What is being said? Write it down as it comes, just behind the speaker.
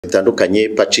bitandukanye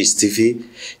PACIS TV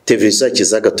televiziyo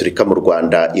kiza gatolika mu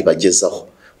Rwanda ibagezaho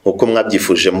nkuko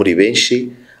mwabyifuje muri benshi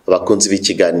abakunzi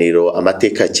b'ikiganiro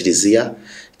amateka Kiliziya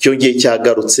cyongeye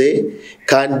cyagarutse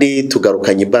kandi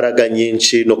tugarukanye imbaraga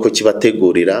nyinshi no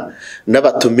kukibategurira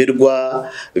n'abatumirwa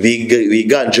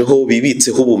biganjeho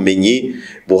bibitseho ubumenyi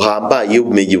buhambaye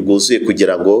ubumenyi bwuzuye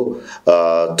kugira ngo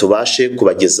tubashe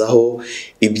kubagezaho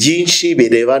ibyinshi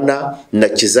birebana na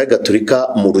Kiliziya gatolika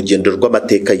mu rugendo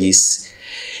rw'amateka y'isi.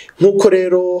 Nkuko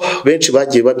rero benshi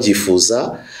bagiye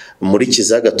babyifuza muri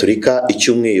Kiliziya gatolika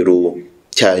icyumweru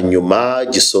cya nyuma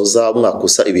gisoza umwaka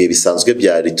usa ibihe bisanzwe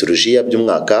bya liturujia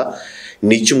by'umwaka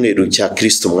ni icyumweru cya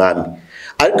Kristu Umwami.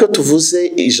 Ariko tuvuze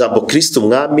ijambo Kristu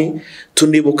Umwami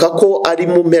tunibuka ko ari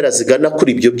mu mpera zigana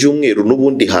kuri ibyo byumweru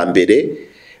n'ubundi hambere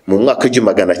mu mwaka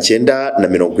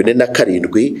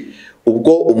w'1947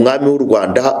 ubwo umwami w'u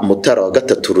Rwanda Mutara wa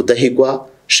gatatu Rudahigwa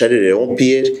Charles Léon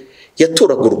Pierre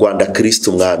yaturaga u Rwanda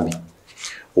Kristu Umwami.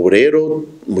 Ubu rero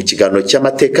mu kiganiro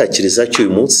cy'amateka Kiliziya cy'uyu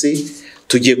munsi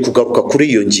tugiye kugaruka kuri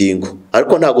iyo ngingo,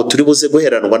 ariko ntago turi buze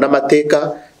guheranwa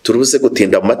n'amateka, turi buze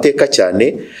gutinda mu mateka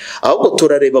cyane, ahubwo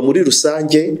turareba muri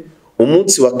rusange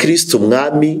umunsi wa Kristu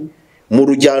Umwami mu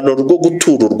rujyano rwo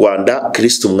gutura u Rwanda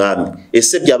Kristu Umwami.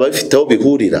 Ese byaba bifite aho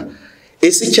bihurira?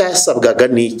 Ese cyasabwaga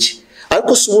niki?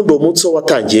 Ariko se ubundi uwo munsi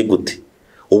watangiye gute?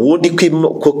 Ubundi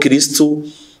ko Kristu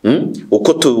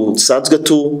uko tusanzwe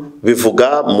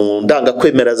tubivuga mu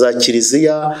ndangakwemera za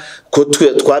Kiliziya ko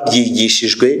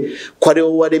twabyigishijwe ko ari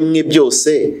wowe waremwe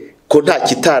byose, ko nta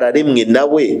kitararemwe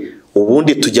nawe,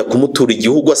 ubundi tujya kumutura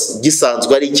igihugu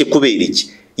gisanzwe ari iki kubera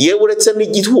iki? Yewe uretse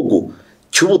n'igihugu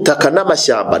cy'ubutaka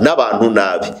n'amashyamba n'abantu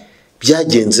nabi,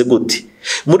 byagenze gute?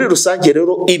 Muri rusange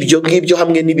rero ibyo ngibyo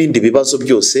hamwe n'ibindi bibazo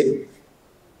byose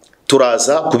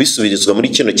turaza kubisubirizwa muri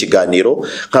kino kiganiro.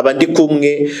 Nkaba ndi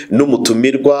kumwe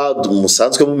n'umutumirwa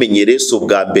musanzwe mumenyereye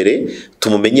ubwa mbere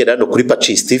tumumenyera no kuri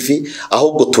PACIS TV,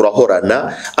 ahubwo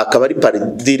turahorana, akaba ari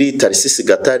Padiri Tarisisi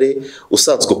Gatare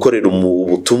usanzwe ukorera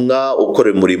ubutumwa,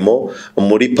 ukorera umurimo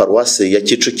muri paruwase ya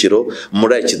Kicukiro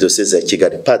muri Archdiocese ya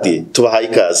Kigali. Padiri, tubahaye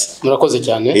ikaze. Murakoze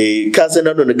cyane. Ikaze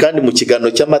nanone kandi mu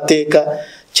kiganiro cy'amateka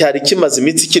cyari kimaze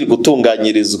iminsi kiri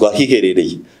gutunganyirizwa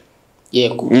hiherereye.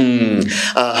 Yego.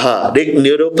 Aha,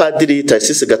 rero Padiri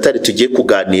Tarisisi Gatare tugiye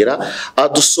kuganira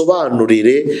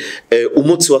adusobanurire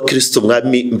umunsi wa Kristu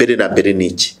Umwami mbere na mbere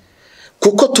niki.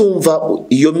 Kuko tumva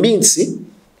iyo minsi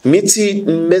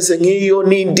meze nk'iyo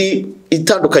n'indi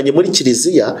itandukanye muri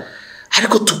Kiliziya,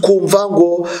 ariko tukumva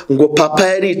ngo papa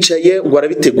yaricaye ngo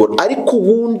arabitegura, ariko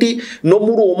ubundi no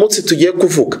muri uwo munsi tugiye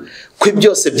kuvuga ko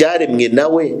byose byaremwe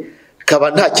nawe,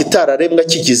 kaba nta kitararemwa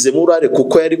kigizemo urare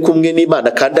kuko yari kumwe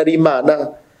n'Imana kandi ari Imana.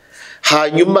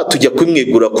 Hanyuma tujya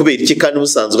kumwegura kubera iki kandi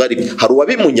busanzwe hari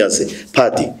uwabimunyaze.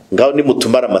 Padi, ngaho ni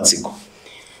mutumara amatsiko.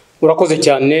 Urakoze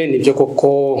cyane. Nibyo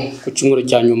koko ku cyumweru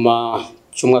cya nyuma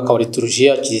cy'umwaka wa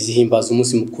liturujia kizihimbaza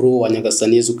umunsi mukuru wa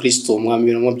Nyagasani Yezu Kristu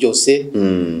Umwami w'ibintu byose,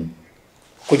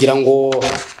 kugira ngo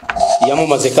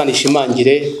yamamaze kandi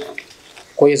ishimangire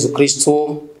ko Yezu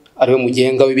Kristu ariwe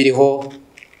mugenga w'ibiriho,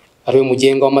 ariwe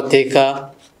mugenga w'amateka,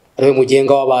 ariwe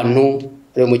mugenga w'abantu,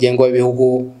 ariwe mugenga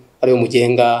w'ibihugu, ariwe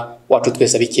mugenga wacu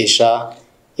twese abikesha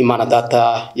Imana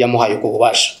Data yamuhaye ubwo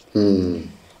bubasha.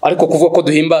 Ariko kuvuga ko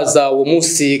duhimbaza uwo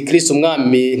munsi Kristu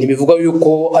Umwami ntibivuga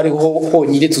yuko ariho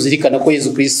honyine tuzirikana ko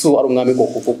Yezu Kristu ari umwami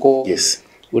koko, kuko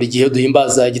buri gihe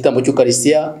duhimbaza igitambo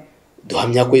cy'Ukaristiya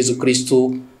duhamya ko Yezu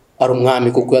Kristu ari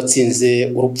umwami kuko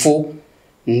yatsinze urupfu,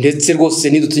 ndetse rwose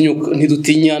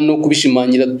ntidutinya no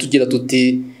kubishimangira tugira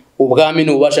tuti ubwami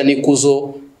n'ububasha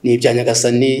n'ikuzo ni ibya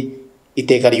Nyagasani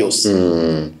iteka ryose.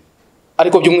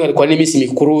 Ariko by'umwihariko n'iminsi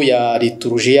mikuru ya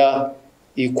liturujia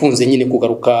ikunze nyine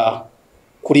kugaruka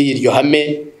kuri iryo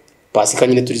hame. Pasika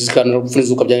nyine turizikana urupfu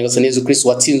n'izuka bya Nyagasani Yezu Kristu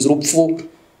watsinze urupfu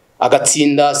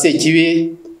agatsinda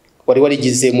sekibi wari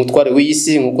warigize umutware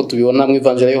w'isi, nkuko tubibona mu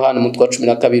Evangelio Yohana umutwe wa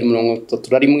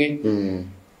 12:31.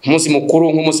 Umunsi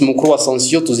mukuru nk'umunsi mukuru wa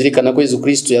Ascension tuzirikana ko Yezu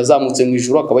Kristu yazamutse mu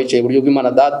ijuru akaba yicaye iburyo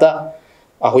bw'Imana Data,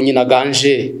 aho nyine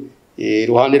aganje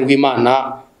iruhande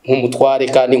rw'Imana nk'umutware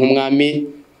kandi nk'umwami.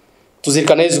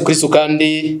 Tuzirikana Yezu Kristu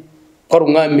kandi ko ari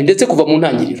umwami ndetse kuva mu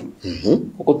ntangiriro,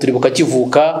 kuko turibuka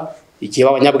kivuka igihe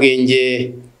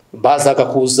abanyabwenge bazaga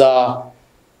kuza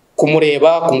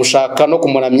kumureba, kumushaka no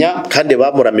kumuramya, kandi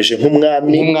bamuramije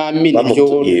nk'umwami.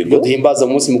 Nibyo duhimbaza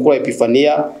umunsi mukuru wa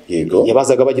Epifaniya.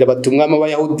 Yabazaga bagira bati umwami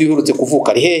w'Abayahudi uherutse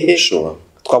kuvuka ari hehe?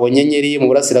 Twabonye nyeri mu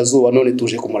burasirazuba none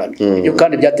tuje kumuramya. Ibyo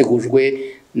kandi byategujwe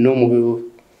no mu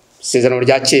isezerano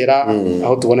rya kera,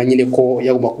 aho tubona nyine ko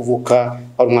yagomba kuvuka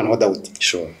ari umwana wa Dawudi.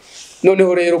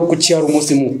 Noneho rero kuki hari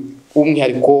umunsi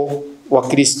w'umwihariko wa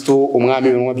Kristu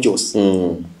Umwami w'ibintu byose?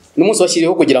 N'umunsi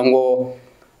washyiriweho kugira ngo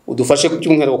udufashe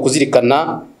cy'umwihariko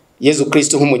kuzirikana Yezu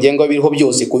Kristu nk'umugenga w'ibiriho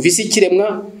byose kuva isi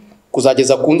kiremwa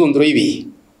kuzageza ku ndunduro y'ibihe,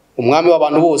 umwami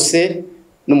w'abantu bose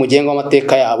n'umugenga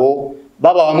w'amateka yabo,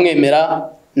 baba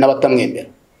bamwemera n'abatamwemera.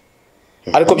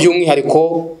 Ariko by'umwihariko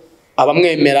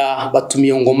abamwemera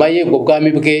batumiye ngoma ye, ubwo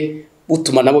bwami bwe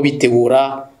butuma nabo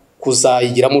bitegura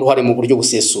kuzayigiramo uruhare mu buryo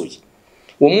busesuye.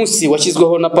 Uwo munsi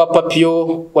washyizweho na Papa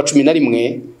Pio wa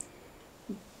 11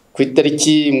 ku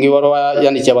itariki mu ibaruwa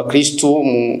yandikiye abakristu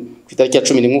ku itariki ya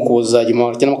 11 Ukuboza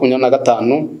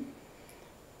 1925,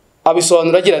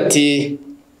 abisobanura agira ati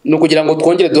no kugira ngo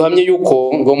twongere duhamye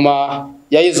yuko ngoma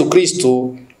ya Yezu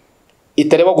Kristu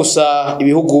itareba gusa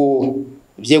ibihugu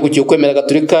byegukiye kwemera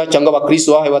Gatolika cyangwa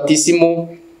abakristo bahawe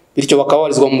batisimu, bityo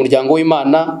bakabarizwa mu muryango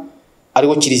w'Imana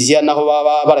ariwo Kiliziya, naho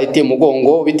baba barayiteye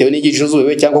umugongo bitewe n'igice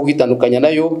zuwe cyangwa kwitandukanya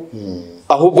nayo,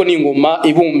 ahubwo ni ingoma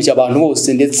ibumbye abantu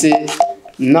bose ndetse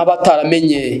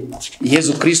n'abataramenye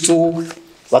Yezu Kristu,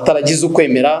 bataragize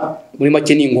ukwemera. Muri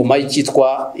make ni ingoma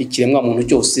y'ikitwa ikiremwa muntu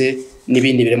cyose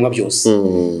n'ibindi biremwa byose.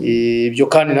 Ibyo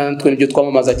kandi natwe nibyo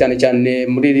twamamaza cyane cyane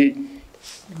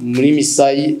muri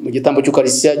misayi mu gitambo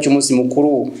cy'Ukaristiya cy'umunsi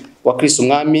mukuru wa Kristu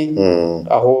Umwami,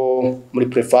 aho muri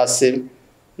preface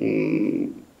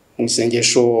mu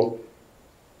isengesho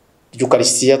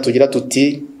ry'Ukaristiya tugira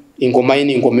tuti ingoma ye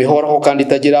ni ingoma ihoraho kandi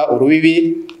itagira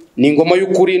urubibi, ni ingoma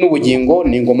y'ukuri n'ubugingo,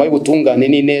 ni ingoma y'ubutungane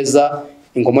n'ineza,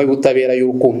 ingoma y'ubutabera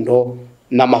y'urukundo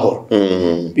n'amahoro.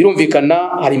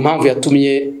 Birumvikana hari impamvu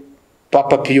yatumye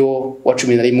Papa Pio wa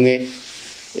 11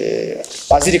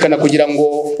 azirikana kugira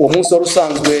ngo uwo munsi wari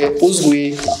usanzwe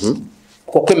uzwi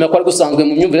ko kwemera ko ari gusanzwe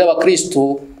mu myumvire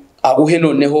y'abakristo, aguhe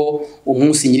noneho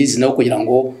umunsi nyirizina wo kugira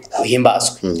ngo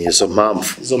uhimbazwe.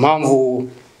 Izo mpamvu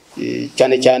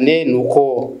cyane cyane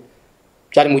nuko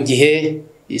byari mu gihe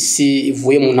isi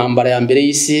ivuye mu ntambara ya mbere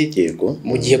y'isi,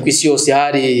 mu gihe ku isi yose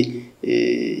hari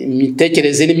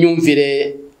imitekerereze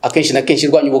n'imyumvire akenshi na kenshi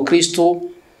irwanya ubukristo,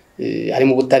 ari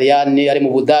mu Butaliyani, ari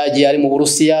mu Budage, ari mu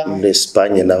Burusiya, muri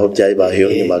Espagne naho byabayeho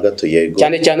nyuma gato. Yego,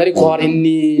 cyane cyane ariko hari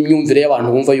n'imyumvire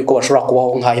y'abantu bumva yuko bashobora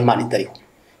kubaho nk'aho Imana itariho.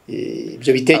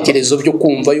 Ibyo bitekerezo byo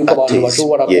kumva yuko abantu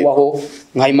bashobora kubaho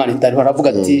nk'aho Imana itariho, baravuga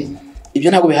ati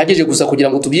ibyo ntabwo bihagije gusa kugira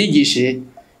ngo tubyigishe,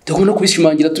 tugomba no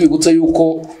kubishimangira tubigutsa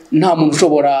yuko nta muntu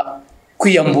ushobora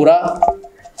kwiyambura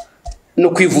no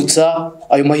kwivutsa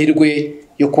ayo mahirwe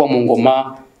yo kuba mu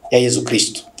ngoma ya Yezu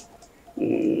Kristu.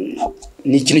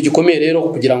 Ni ikintu gikomeye rero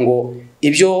kugira ngo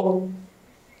ibyo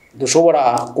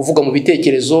dushobora kuvuga mu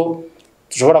bitekerezo,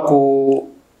 dushobora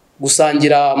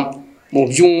gusangira mu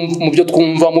byo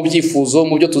twumva, mu byifuzo,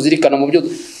 mu byo tuzirikana, mu byo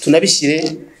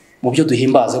tunabishyire mu byo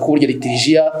duhimbaza, ku buryo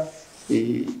liturujia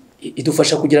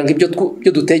idufasha kugira ngo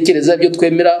ibyo dutekereza, ibyo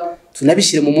twemera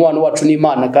tunabishyire mu mubano wacu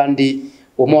n'Imana, kandi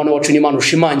uwo mubano wacu n'Imana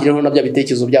ushimangireho na bya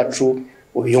bitekerezo byacu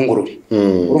ubiyungurure.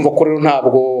 Urumva ko rero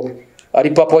ntabwo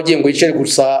ari Papa wagiye ngo yicare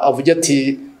gusa avuge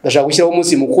ati ndashaka gushyiraho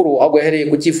umunsi mukuru, ahubwo yahereye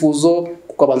ku cyifuzo,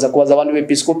 kuko abanza kubaza abandi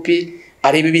bepiskopi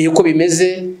areba ibihe uko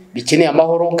bimeze bikeneye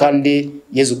amahoro, kandi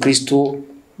Yezu Kristu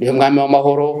niwe mwami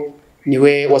w'amahoro,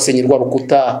 niwe wasenyerwa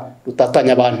rukuta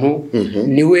rutatanya abantu,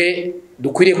 niwe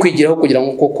dukwiriye kwigiraho kugira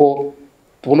ngo koko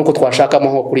tubone uko twashaka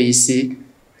amahoro kuri iyi si,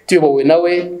 tuyobowe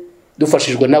nawe,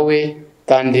 dufashijwe nawe,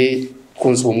 kandi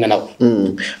kunze ubumwe nawe.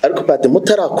 Ariko Pate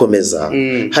mutarakomeza,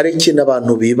 hari ikintu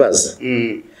abantu bibaza.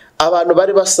 Abantu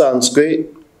bari basanzwe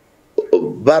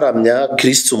baramya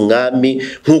Kristu Umwami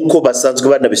nk'uko basanzwe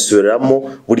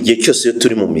banabisubiramo buri gihe cyose iyo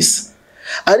turi mu misa,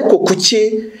 ariko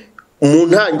kuki mu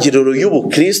ntangiriro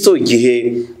y'ubukristo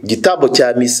igihe gitambo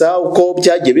cya misa uko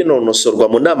byagiye binonosorwa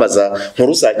mu nama za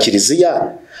nkuru za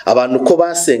Kiliziya, abantu uko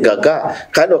basengaga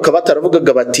kandi bakaba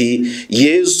bataravugaga bati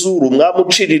Yezu umwami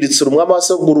uciriritse, umwami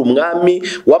wasogura, umwami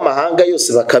w'amahanga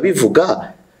yose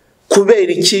bakabivuga,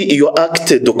 kubera iki iyo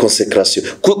acte de consécration?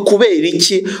 Kubera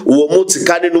iki uwo munsi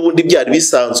kandi n'ubundi byari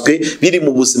bisanzwe biri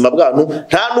mu buzima bwantu,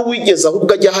 nta n'uwigeze ahubwo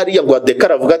ajya hariya ngo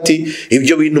adekara avuga ati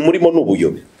ibyo bintu murimo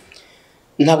n'ubuyobe?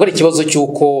 Ntabwo ari ikibazo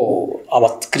cy'uko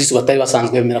abakristo batari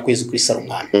basanzwe bemera ko Yezu Kristo ari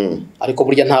umwami, ariko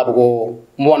burya ntabwo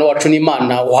umubano wacu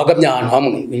n'Imana uhagamye ahantu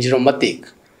hamwe, winjira mu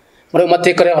mateka. Muri ayo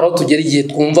mateka rero haraho tugera igihe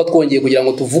twumva twongeye kugira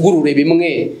ngo tuvugurure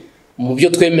bimwe mu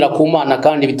byo twemera ku Mana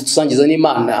kandi bitusangiza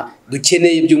n'Imana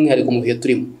dukeneye by'umwihariko mu bihe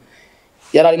turimo.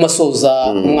 Yari arimo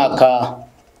asoza umwaka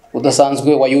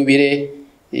udasanzwe wa yubile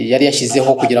yari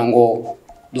yashyizeho kugira ngo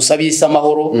dusabise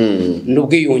amahoro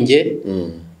n'ubwiyunge,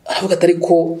 aravuga atari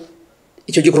ko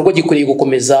icyo gikorwa gikwiriye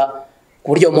gukomeza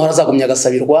ku buryo amahoro azagumya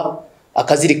agasabirwa,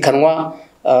 akazirikanwa,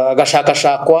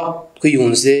 agashakashakwa,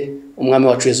 twiyunze umwami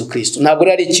wacu Yezu Kristo. Ntabwo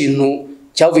ari ikintu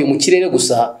cyavuye mu kirere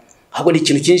gusa, ahubwo ni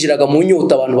ikintu cyinjiraga mu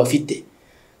nyota abantu bafite.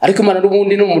 Ariko Imana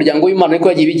n'ubundi no mu muryango w'Imana ariko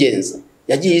yagiye bigenza.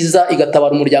 yagiye iza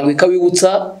igatabara umuryango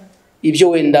ikawibutsa ibyo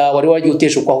wenda wari wagiye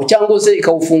uteshukwaho cyangwa se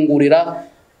ikawufungurira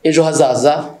ejo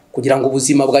hazaza kugira ngo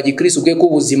ubuzima bwa gikristo bwe ko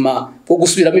ubuzima bwo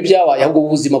gusubiramo ibyabaye ahubwo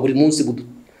ubuzima buri munsi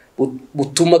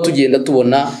butuma tugenda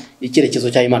tubona icyerekezo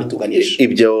cya Imana tuganisha.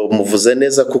 Ibyo muvuze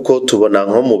neza kuko tubona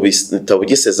nko mu bitabo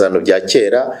by'isezerano bya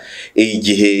kera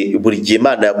igihe buri gihe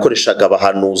Imana yakoreshaga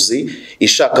abahanuzi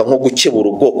ishaka nko gukebura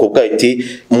ubwoko bwayo iti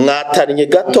mwatanye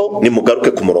gato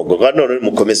nimugaruke ku murongo none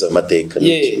mukomeze amateka.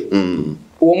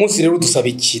 Uwo munsi rero dusaba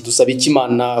iki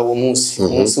Imana uwo munsi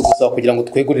gusaba kugira ngo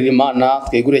twegurire Imana,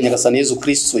 twegurire Nyagasani Yezu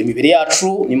Kristo imibiri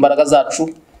yacu n'imbaraga zacu,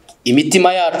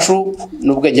 imitima yacu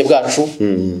n'ubwenge bwacu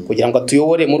kugira ngo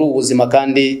atuyobore muri ubu buzima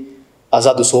kandi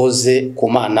azadusohoze ku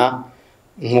Mana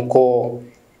nkuko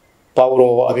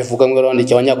Paulo abivuga mu rwandiko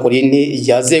y'Abanyakorinti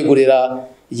yazegurira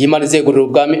Imana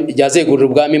yazegurira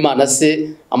ubwami Imana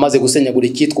se amaze gusenyagura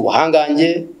icyitwa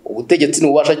ubuhangange ubutegetsi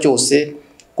n'ububasha cyose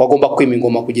ko agomba kwima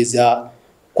ingoma kugeza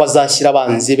ko azashyira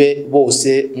abanzi be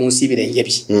bose munsi y'ibirenge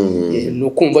bye.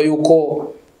 Nukumva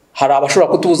yuko hari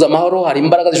abashobora kutubuza amahoro, hari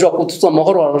imbaraga zishobora kutubuza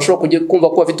amahoro, hari abashobora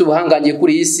kumva ko bafite ubuhangange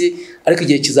kuri iyi si, ariko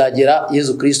igihe kizagera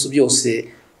Yezu Kristo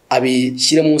byose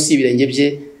abishyire munsi y'ibirenge bye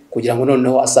kugira ngo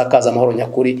noneho asakaze amahoro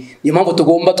nyakuri. Niyo mpamvu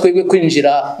tugomba twebwe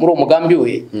kwinjira muri uwo mugambi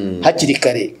we hakiri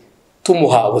kare,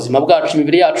 tumuha ubuzima bwacu,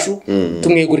 imibiri yacu,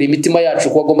 tumwegurira imitima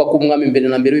yacu ko agomba kuba umwami mbere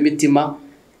na mbere w'imitima,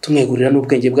 tumwegurira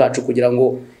n'ubwenge bwacu kugira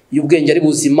ngo iyo ubwenge ari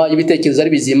buzima, ibitekerezo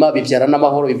ari bizima, bibyara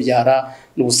n'amahoro, bibyara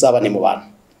n'ubusabane mu bantu.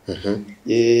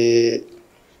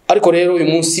 Ariko rero uyu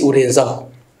munsi urenzaho,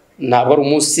 ntabwo ari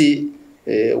umunsi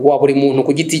wa buri muntu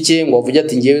ku giti cye ngo avuge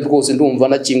ati ngewe rwose ndumva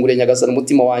nakinguriye Nyagasani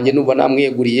umutima wanjye, ndumva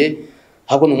namweguriye,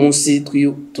 ahubwo ni umunsi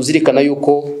tuzirikana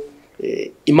yuko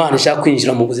Imana ishaka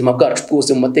kwinjira mu buzima bwacu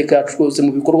bwose, mu mateka yacu bwose,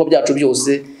 mu bikorwa byacu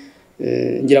byose.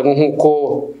 Ngira ngo nk'uko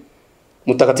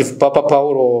Mutagatifu Papa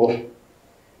Paulo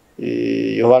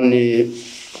Yohani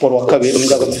Paul wa kabiri,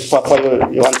 Mutagatifu Papa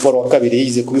Yohani Paul wa kabiri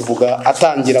yize kubivuga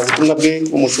atangira ubutumwa bwe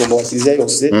umushumba wa Kiliziya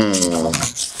yose.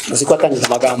 Muzi ko atangiza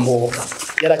amagambo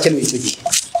yarakenuye icyo gihe.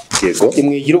 Yego.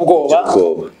 Nimwigira ubwoba,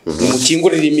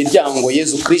 nimukingurire imiryango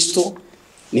Yezu Kristo,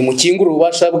 nimukingurire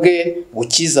ububasha bwe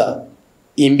bukiza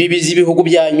imbibi z'ibihugu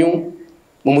byanyu,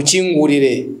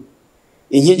 mumukingurire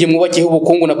inkingi mwubakiyeho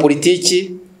ubukungu na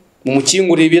politiki,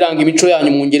 mumukingurire ibiranga imico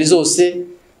yanyu mu ngeri zose,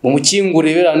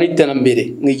 mumukingurire ibiranga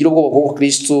n'iterambere. Mwigira ubwoba kuko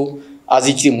Kristo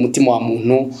azikiri mu mutima wa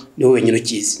muntu niwe wenyine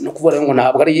ukizi. No kuvuga ngo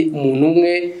ntabwo ari umuntu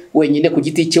umwe wenyine ku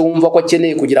giti cye wumva ko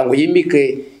akeneye kugira ngo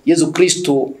yimike Yezu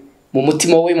Kristo mu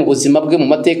mutima we, mu buzima bwe, mu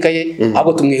mateka ye,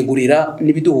 ahubwo tumwegurira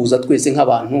n'ibiduhuza twese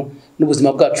nk'abantu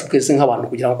n'ubuzima bwacu twese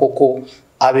nk'abantu kugira ngo koko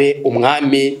abe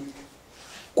umwami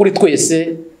kuri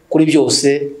twese, kuri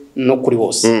byose no kuri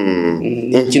bose.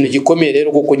 Ikintu gikomeye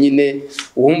rero kuko nyine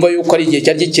wumva yuko ari igihe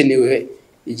cyari gikenewe,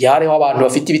 igihe hariho abantu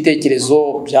bafite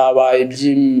ibitekerezo byabaye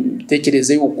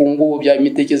by'imitekerereze y'ubukungu, byaba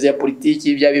imitekerereze ya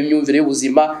politiki, byaba imyumvire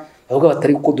y'ubuzima, bavuga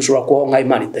batari uko dushobora kubaho nka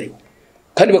Imana itariho,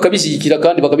 kandi bakabishyigikira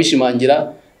kandi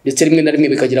bakabishimangira, ndetse rimwe na rimwe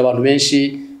bikagira abantu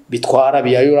benshi bitwara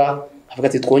biyayura, avuga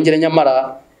ati twongere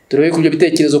nyamara turebe ko ibyo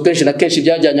bitekerezo kenshi na kenshi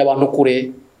byajyanye abantu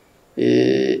kure,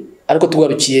 ariko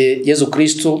tugarukiye Yezu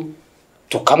Kristo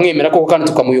tukamwemera koko kandi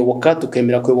tukamuyoboka,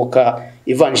 tukemera kuyoboka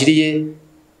ivanjiri ye,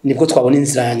 nibwo twabona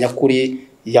inzira ya nyakuri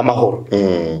y'amahoro.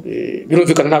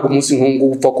 Birumvikana ntabwo umunsi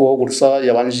nk'ungu upfa kubaho gusa,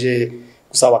 yabanje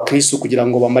gusaba Kristo kugira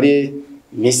ngo bamare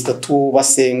iminsi 3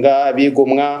 basenga,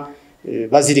 bigomwa,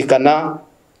 bazirikana,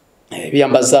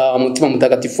 biyambaza umutima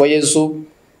mutagatifu wa Yesu,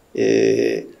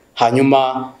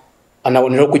 hanyuma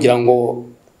anaboneraho kugira ngo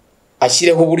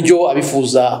ashyireho uburyo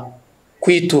abifuza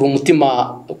kwitura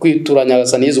umutima, kwitura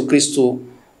Nyagasani Yezu Kristo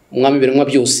umwami biremwa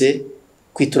byose,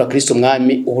 kwitura Kristo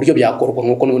umwami, uburyo byakorwa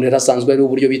nkuko none rasanzwe ari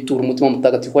uburyo bitura umutima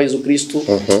mutagatifu wa Yezu Kristo.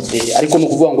 Ariko no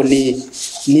kuvuga ngo ni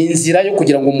inzira yo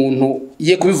kugira ngo umuntu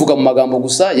ye kubivuga mu magambo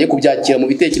gusa, ye kubyakira mu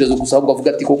bitekerezo gusa, ahubwo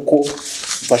avuga ati koko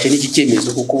mfashe n'iki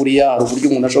cyemezo, kuko buriya hari uburyo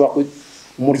umuntu ashobora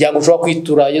umuryango ushobora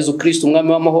kwitura Yezu Kristo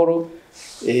umwami w'amahoro.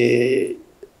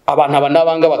 Abantu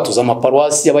abanabanga batuza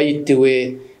amaparuwasi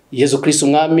abayitewe Yezu Kristo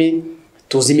umwami,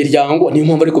 tuzi imiryango, niyo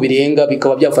mpamvu ariko birenga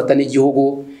bikaba byafata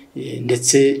n'igihugu,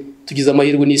 ndetse tugize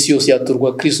amahirwe n'isi yose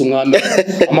yaturwa Kristo umwami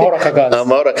amahoro akagaza.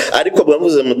 Amahoro. Ariko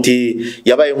bwavuze muti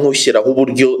yabaye nk'ushyiraho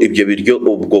uburyo ibyo biryo,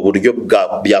 ubwo buryo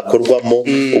byakorwamo,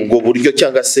 ubwo buryo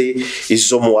cyangwa se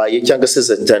izo MWAGARAGAJE cyangwa se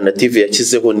alternative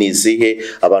yakizeho nizihe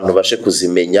abantu bashe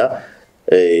kuzimenya,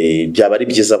 byaba ari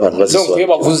byiza abantu bazisoma. Donc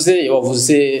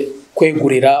bavuze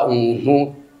kwegurira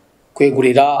umuntu,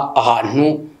 kwegurira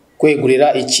ahantu,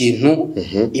 kwegurira ikintu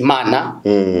Imana,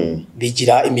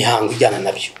 bigira imihango ijyana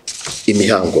nabyo.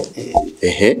 Imihango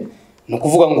no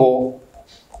kuvuga ngo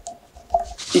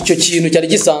icyo kintu cyari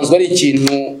gisanzwe ari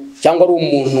ikintu cyangwa ari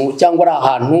umuntu cyangwa ari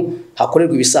ahantu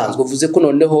hakorerwa ibisanzwe uvuze ko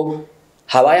noneho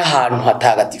habaye ahantu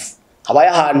hatagatifu habaye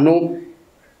ahantu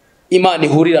Imana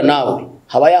ihurira nawe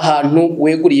habaye ahantu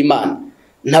weguriye Imana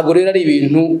ntabwo rero ari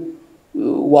ibintu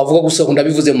wavuga gusa ngo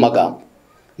ndabivuze mu magambo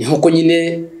ni nkuko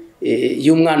nyine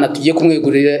iyo umwana tugiye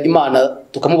kumwegurira Imana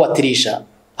tukamubatirisha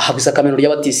ahabwa isakameno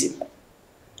ry'abatisimu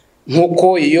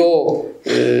nkuko iyo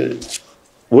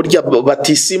burya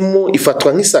batisimu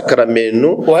ifatwa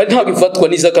nk'isakaramento ntabwo ifatwa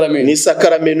n'isakaramento ni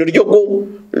isakaramento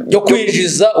ryo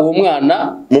kwinjiza uwo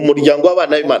mwana mu muryango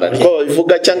w'abana b'Imana ko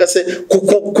bivuga cyangwa se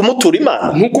kumutura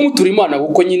Imana nkuko kumutura Imana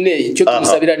kuko nyine icyo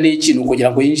tumusabira ni ikintu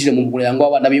kugira ngo yinjire mu muryango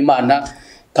w'abana b'Imana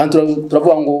kandi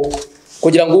turavuga ngo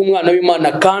kugira ngo umwana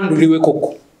w'Imana kandi uriwe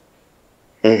koko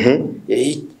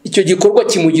icyo gikorwa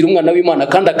kimugira umwana w'Imana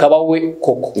kandi akaba we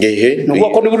koko nuko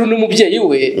ko n'uburi n'umubyeyi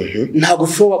we ntabwo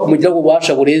ushobora kumugira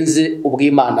ububasha burenze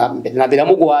ubw'Imana mbere na mbere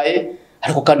yamuguhaye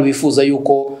ariko kandi wifuza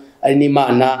yuko ari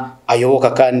n'Imana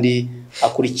ayoboka kandi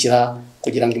akurikira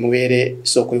kugira ngo imubere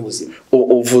isoko y'ubuzima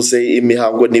uvuze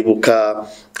imihango nibuka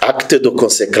acte de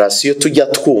consécration tujya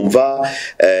twumva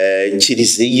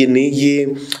Kiliziya niyi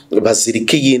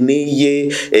bazilika iyi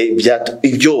niyi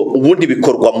ibyo ubundi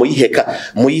bikorwa mu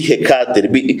yihe cadre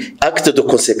acte de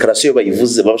consécration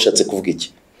bayivuze babashatse kuvuga iki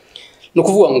no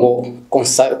kuvuga ngo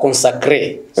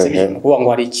consacrer no kuvuga ngo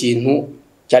hari ikintu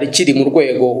cyari kiri mu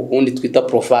rwego ubundi twita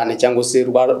profane cyangwa se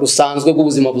rusanzwe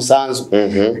bw'ubuzima busanzwe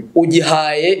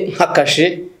ugihaye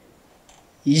nk'akashe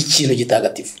y'ikintu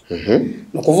gitagatifu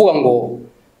no kuvuga ngo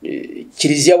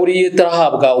Kiliziya buri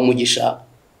itarahabwa umugisha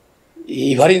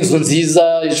iba ari inzu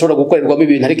nziza ishobora gukorerwamo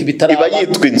ibintu ariko iba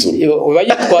yitwa inzu iba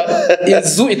yitwa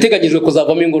inzu iteganyijwe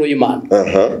kuzavamo ingoro y'Imana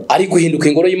ariko ihinduka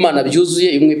ingoro y'Imana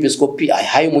byuzuye umwepiskopi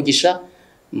ahaye umugisha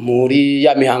muri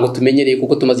ya mihango tumenyereye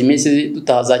kuko tumaze iminsi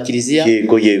dutahaza Kiliziya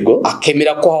yego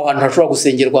akemera ko aho hantu hashobora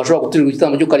gusengerwa hashobora guturirwa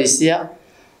igitambo cy'Ukaristiya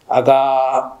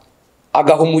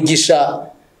agaha umugisha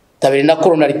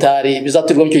tabernakulo na alitari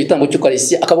bizaturirwa mu cyo gitambo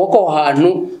cy'Ukaristiya akavuga ko aho hantu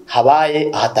habaye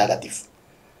ahatagatifu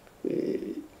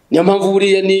niyo mpamvu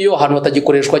buriya niyo ahantu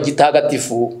hatagikoreshwa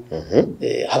gitagatifu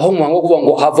habaho umuhango wo kuvuga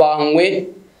ngo havanywe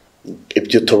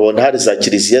ibyo tubona hari za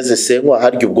Kiliziya zisenywa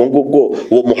harya ubwo ngubwo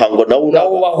uwo muhango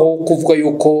nawo baho kuvuga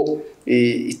yuko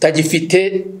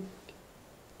itagifite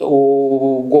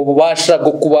ubwo bubasha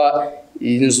bwo kuba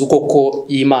inzu koko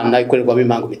y'Imana ikorerwamo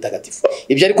imihango mitagatifu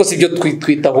ibyo ariko sibyo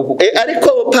twitaho kuko ariko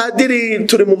padiri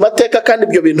turi mu mateka kandi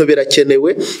ibyo bintu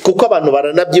birakenewe kuko abantu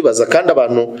baranabyibaza kandi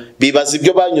abantu bibaza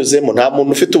ibyo banyuzemo nta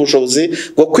muntu ufite ubushobozi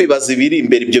bwo kwibaza ibiri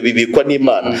imbere ibyo bibikwa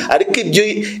n'Imana ariko ibyo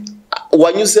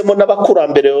wanyuzemo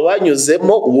n'abakurambere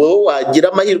banyuzemo wowe wagira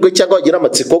amahirwe cyangwa wagira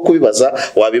amatsiko kubibaza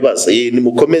wabibaza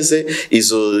nimukomeze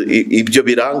ibyo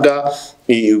biranga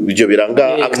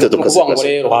acte de consécration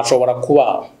rero hashobora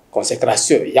kuba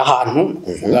consécration y'ahantu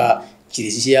kuvuga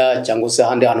Kiliziya cyangwa se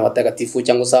ahandi hantu hatagatifu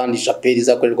cyangwa se ahandi chapelle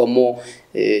zakorerwamo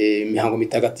imihango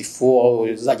mitagatifu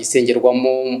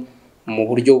zagisengerwamo mu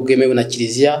buryo bwemewe na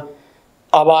Kiliziya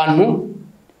abantu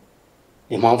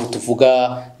impamvu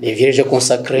tuvuga les vierges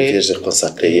consacrées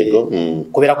yego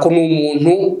kubera ko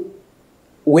n'umuntu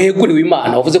weguriwe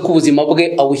Imana wavuze ko ubuzima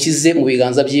bwe abushyize mu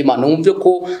biganza by'Imana wumve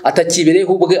ko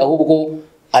atakibereho ubwe ahubwo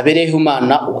abereho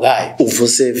Imana ubwayo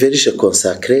uvuze vierge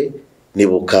consacrée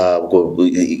nibuka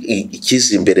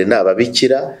ikizi imbere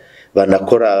n'ababikira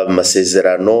banakora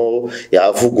amasezerano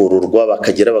yavugururwa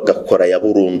bakagera bagakora ya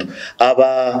burundu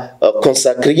aba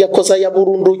consacrée yakoza ya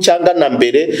burundu cyangwa na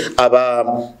mbere aba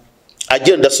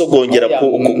agenda sogongera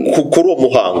kuri uwo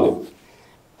muhango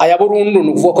aya burundu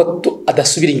nuvuga ko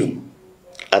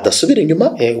adasubira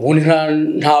inyuma ubundi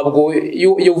ntabwo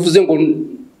iyo uvuze ngo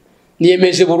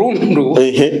niyemeje burundu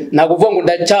ntabwo uvuga ngo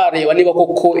ndacyareba niba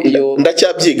koko iyo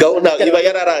ndacyabyigaho iba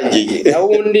yararangiye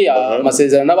ubundi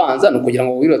amasezerano abanza ni ukugira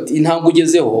ngo wibwire ati intambwe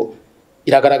ugezeho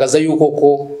iragaragaza yuko ko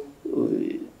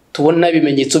tubona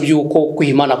ibimenyetso by'uko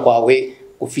kwihimana kwawe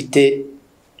ufite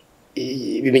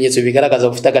ibimenyetso bigaragaza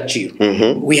ufite agaciro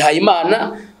wihaye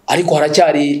Imana ariko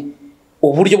haracyari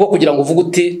uburyo bwo kugira ngo uvuge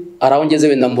uti arahongeze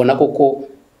wenda mbona koko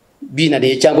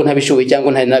binaniye cyangwa ntabishoboye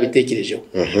cyangwa ntari nabitekerejeho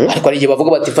ariko ari igihe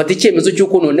bavuga bati fata icyemezo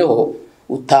cy'uko noneho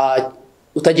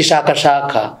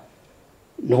utagishakashaka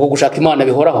nuko gushaka Imana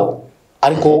bihoraho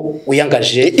ariko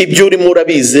uyangaje ibyo urimo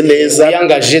urabizi neza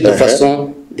uyangaje de façon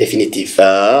définitive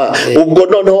ubwo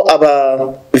noneho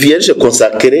aba vierge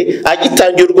consacrée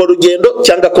agitangira urwo rugendo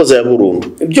cyangwa koza ya burundu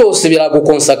byose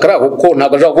biragukonsakra kuko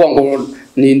ntabwo aje kuvuga ngo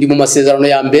ndi mu masezerano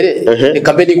ya mbere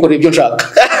reka mbe nikore ibyo nshaka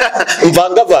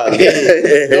mvanga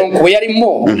donc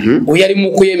uyarimo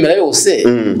kuyemera yose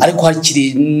ariko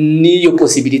hakiri niyo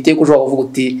possibilité ko ushobora kuvuga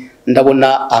uti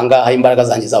ndabona ahangaha imbaraga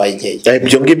zanjye zabaye nkeya.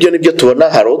 Ibyo ngibyo nibyo tubona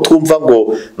haro twumva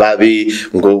ngo babi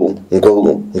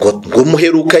ngo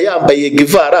muheruka yambaye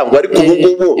givara ngo ariko ubu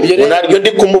ngubu naryo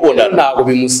ndi kumubona. Ntabwo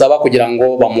bimusaba kugira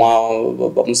ngo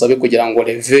bamusabe kugira ngo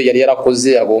revue yari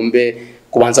yarakoze agombe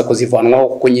kubanza kuzivanwaho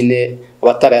kuko nyine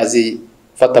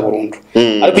abatarayazifata burundu.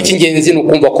 Ariko icy'ingenzi ni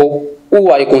ukumva ko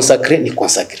ubaye consacré ni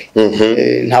consacré.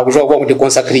 Ntabwo ushobora kuvuga ngo ndi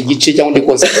consacré igice cyangwa ndi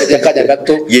consacré akanya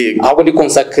gato, ahubwo ndi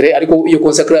consacré, ariko iyo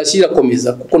consacration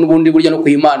irakomeza kuko n'ubundi burya no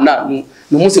kwimana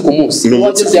n'umunsi ku munsi.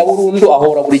 Uwageze ya burundu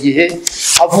ahora buri gihe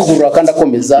avugurura kandi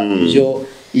akomeza ibyo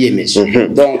yiyemeje.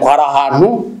 Donc hari ahantu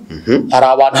hari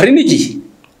abantu hari n'igihe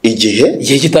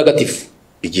igihe gitagatifu.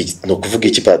 No kuvuga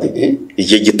iki padiri?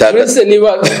 Igihe gitagatifu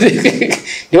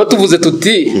niba tuvuze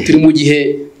tuti turi mu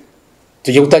gihe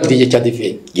tugiye gutangira igihe cya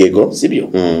dive. Yego, sibyo?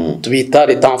 Tubita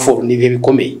le temps fort, ni ibihe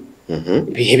bikomeye.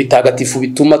 Ibihe bitagatifu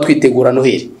bituma twitegura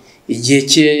Noheli. Igihe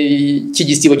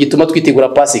cy'igisibo gituma twitegura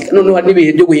Pasika. Noneho hari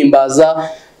n'ibihe byo guhimbaza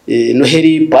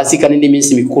Noheli, Pasika n'indi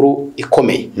minsi mikuru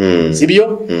ikomeye.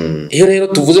 Sibyo? Iyo rero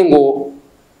tuvuze ngo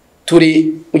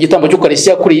turi mu gitambo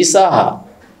cy'Ukaristiya kuri iyi saha,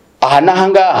 aha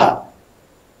n'ahangaha,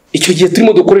 icyo gihe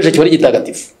turimo dukoresha kiba ari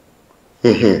gitagatifu.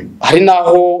 Hari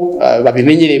naho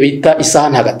babimenyereye bita isaha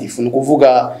ntagatifu, ni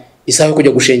ukuvuga isaha yo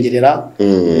kujya gushengerera,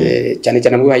 cyane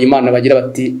cyane mu bihaye Imana bagira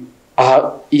bati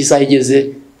aha isaha igeze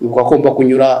ugomba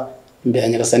kunyura imbere ya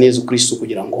Nyagasani Yezu Kristu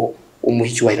kugira ngo umuhe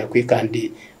icyubahiro kwe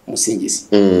kandi umusingize.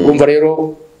 Urumva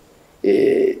rero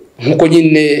nkuko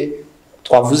nyine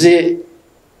twavuze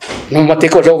no mu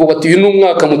mateka baje kuvuga ati uyu ni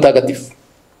umwaka mutagatifu.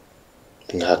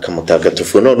 Mwaka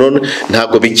mutagatifu none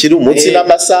ntago bikiri umunsi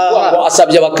n'amasaha.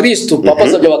 Asabye abakristo, papa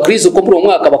asabye abakristo ko muri uwo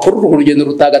mwaka bakora urugendo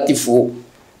rutagatifu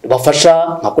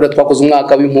bafasha nkakora twakoze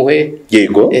umwaka w'impuhwe.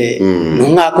 Yego, ni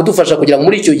umwaka udufasha kugira ngo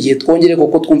muri icyo gihe twongere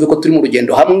koko twumve ko turi mu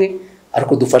rugendo hamwe,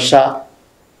 ariko dufasha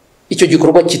icyo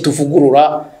gikorwa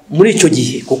kituvugurura muri icyo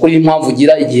gihe kuko ni impamvu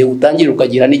ugira igihe utangirira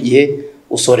ukagira n'igihe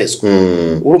usorezwa.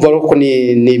 Urumva rero ko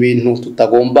ni ibintu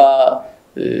tutagomba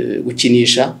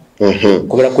gukinisha.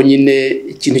 Kubera ko nyine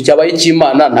ikintu cyabaye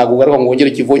cy'Imana ntabwo garuka ngo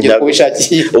wongere kivogere ko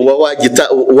bishakiye.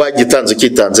 Wagitanze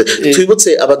ukitanze.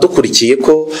 Twibutse abadukurikiye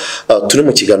ko turi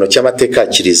mu kiganiro cy'amateka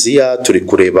Kiliziya, turi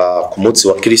kureba ku munsi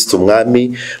wa Kristu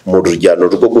Umwami mu rujyano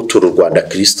rwo gutura u Rwanda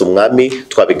Kristu Umwami,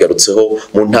 twabigarutseho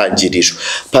mu ntangiriro.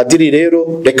 Padiri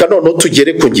rero reka none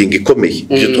tugere ku ngingo ikomeye.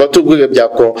 Ibyo twatubwiye bya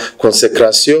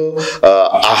consecration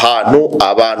ahantu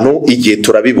abantu igihe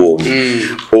turabibonye.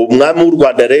 Umwami w'u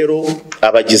Rwanda rero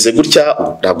abagize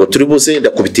gutya, ntabwo turi buze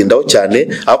ndakubitindaho cyane,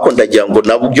 ariko ndagira ngo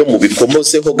nabyo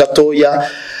mubikomozeho gatoya.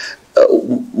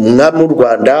 Umwami w'u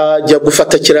Rwanda ajya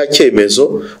gufata kiriya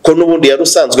cyemezo ko n'ubundi yari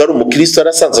usanzwe ari umukristo,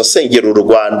 arasanzwe asengera u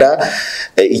Rwanda,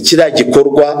 ikiriya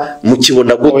gikorwa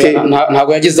mukibona gute?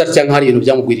 Ntabwo yagize atya nk'ari ibintu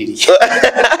byamugwiririye.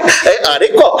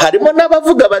 Ariko harimo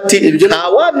n'abavuga bati nta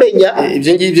wamenya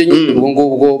ibyo ngibyo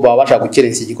ngubwo baba bashaka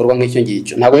gukerensa igikorwa nk'icyo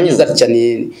ngicyo. Ntabwo yagize atya,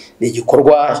 ni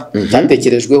igikorwa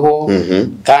cyatekerejweho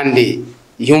kandi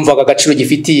yumvaga agaciro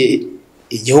gifitiye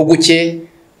igihugu cye,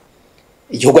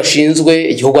 igihugu ashinzwe,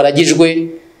 igihugu aragijwe,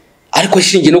 ariko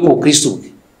ashingiye no ku Kristu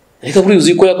bwe. Reka buri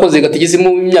uzi ko yakoze gatigeze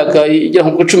mu myaka igera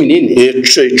nko 14.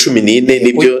 14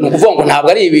 nibyo. Ni ukuvuga ngo ntabwo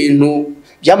ari ibintu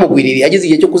byamugwiririye. Ageze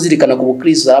igihe cyo kuzirikana ku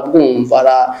Kristu,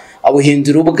 arabwumva,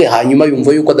 abuhindura ubwe, hanyuma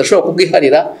yumva yuko adashobora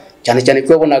kubwiharira, cyane cyane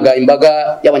ko yabonaga imbaga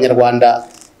y'Abanyarwanda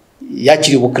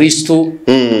yakiriye ubukristu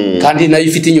kandi nayo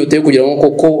ifite inyota yo kugira ngo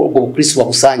koko ubwo bukristu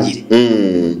babusangire.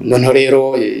 Noneho rero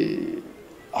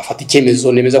afata icyemezo,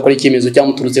 nemeza ko ari icyemezo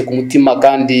cyamuturutse ku mutima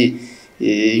kandi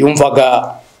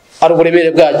yumvaga ari uburemere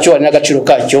bwacyo, ari n'agaciro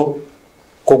kacyo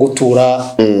ko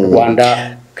gutura u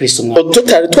Rwanda Kristu Umwami.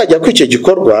 Tutari twajya kuri icyo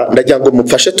gikorwa, ndagira ngo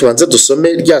mufashe tubanze dusome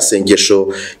rya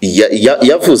sengesho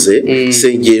yavuze.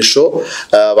 Sengesho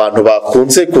abantu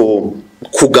bakunze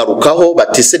kugarukaho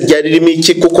batise ryari ririmo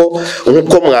iki, kuko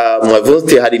nkuko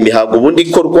mwavuze hari imihango ubundi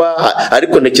ikorwa,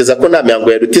 ariko nekeza ko nta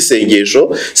mihango yaruta isengesho.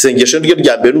 Sengesho ryo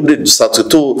rya mbere n'undi dusanzwe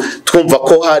twumva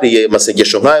ko hari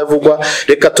amasengesho nk'aya avugwa.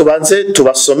 Reka tubanze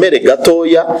tubasomere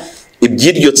gatoya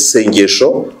iby'iryo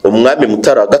sengesho umwami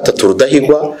Mutara wa gatatu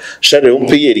Rudahigwa Charles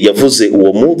yavuze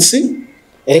uwo munsi.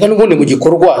 Erega n'ubundi mu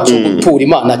gikorwa cyo gutura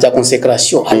Imana cya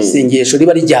consecration hari isengesho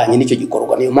riba rijyanye n'icyo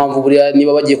gikorwa. Niyo mpamvu buriya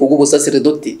niba bagiye kugubu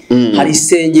sacerdote hari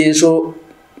isengesho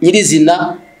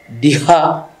nyirizina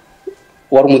riha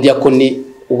wari umudiakoni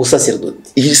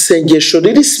ubusaserdoti. Iyi sengesho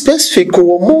riri specific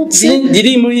uwo munsi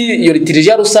riri muri iyo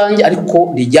liturujia rusange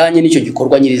ariko rijyanye n'icyo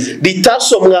gikorwa nyirizina.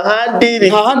 Ritasomwa ahandi,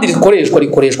 nta handi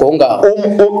rikoreshwa aho ngaho.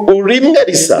 Urimwe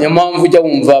risa. Niyo mpamvu ujya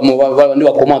wumva mu bandi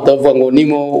bakomanta bavuga ngo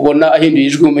nimubona ahinduye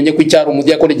ijwi umenye ko icyari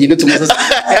umudiyakoni gihindutse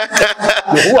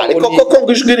umusaserdoti. Ariko koko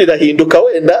ngo ijwi rirahinduka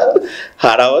wenda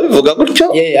hari ababivuga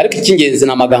gutyo. Ariko icy'ingenzi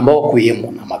ni amagambo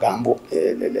wakuyemo, ni amagambo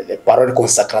parole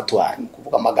consacratoire,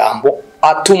 kuvuga amagambo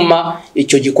atuma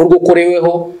icyo gikorwa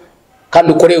ukoreweho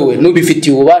kandi ukorewe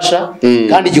n'ubifitiye ububasha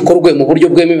kandi gikorwe mu buryo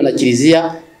bwemewe na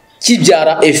Kiliziya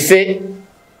kibyara efe.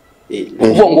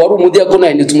 Kuvuga ngo wari umudiyakoni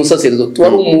ahindutse umusaserdoti,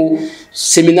 wari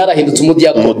umuseminari ahindutse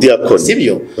umudiyakoni,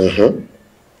 sibyo?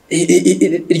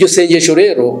 Iryo sengesho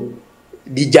rero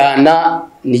rijyana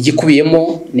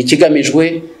n'igikubiyemo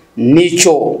n'ikigamijwe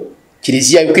n'icyo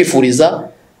Kiliziya ikwifuriza,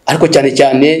 ariko cyane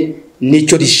cyane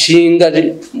nicyo rishinga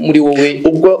muri wowe.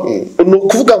 Ubwo ni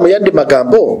ukuvuga mu yandi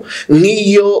magambo,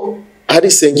 nk'iyo hari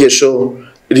isengesho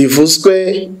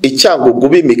rivuzwe icyangugu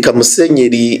bimika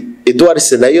Musenyeri Edouard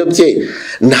Senayobye,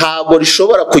 ntabwo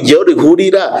rishobora kujyaho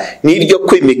rihurira n'iryo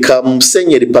kwimika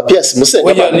Musenyeri Papias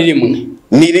Musenyeri.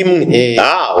 Ni rimwe.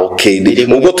 Okay.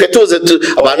 Ubwo twe tuze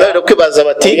abantu rero kwibaza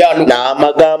bati ni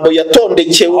amagambo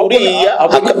yatondekewe uriya.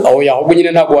 Ahubwo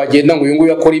nyine ntabwo wagenda ngo uyu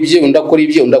nguyu akora ibye undakora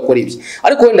ibye undakora ibye,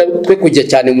 ariko wenda twe kujya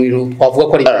cyane mu bintu twavuga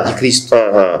ko ari ibya Kristu.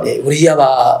 Uriya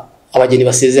abageni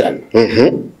basezerana,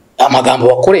 amagambo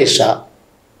bakoresha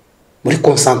muri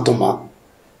consentement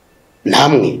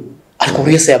namwe, ariko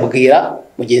buri wese yabwira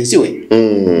mugenzi we.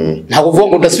 Ntabwo uvuga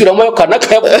ngo ndasubiramo yo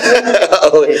kanaka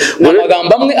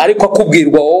amagambo amwe ariko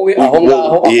akubwirwa wowe aho ngaho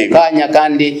ako kanya,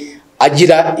 kandi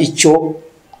agira icyo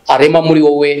arema muri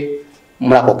wowe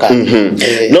muri ako kanya.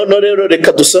 None rero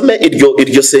reka dusome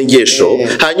iryo sengesho,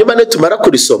 hanyuma nitumara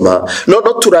kurisoma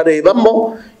noneho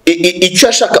turarebamo icyo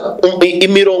ashaka,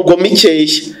 imirongo mikeya,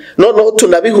 noneho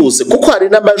tunabihuze kuko hari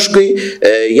n'amajwi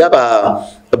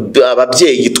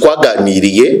ababyeyi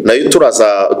twaganiriye nayo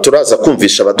turaza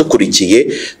kumvisha abadukurikiye,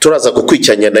 turaza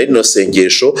gukwikanya na rino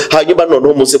sengesho, hanyuma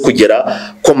noneho muze kugera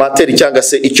komantere cyangwa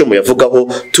se icyo muyavugaho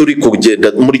turi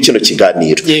kugenda muri kino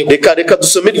kiganiro. Reka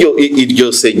dusome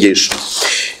iryo sengesho.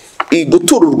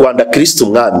 Gutura u Rwanda Kristu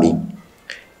Umwami,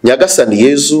 Nyagasani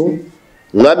Yezu,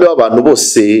 Umwami w'abantu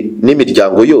bose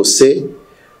n'imiryango yose,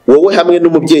 wowe hamwe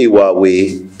n'umubyeyi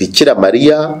wawe Bikira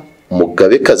Mariya,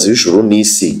 umugabekazi w'ijuru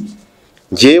n'isi.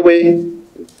 Njyewe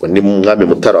ni Umwami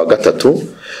Mutara wa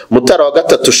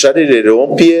gatatu Charles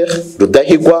Léon Pierre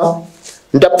Rudahigwa,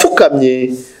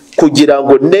 ndapfukamye kugira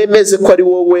ngo nemeze ko ari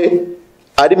wowe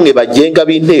ari mwe bagenga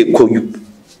b'inteko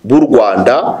b'u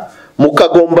Rwanda,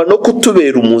 mukagomba no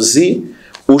kutubera umuzi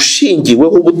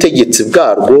ushingiweho ubutegetsi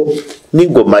bwarwo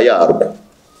n'ingoma yarwo.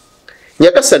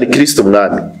 Nyagasani Kristu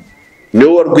Umwami,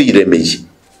 niwe warwiremeye,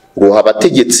 ruha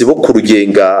abategetsi bo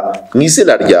kurugenga mu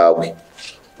izina ryawe,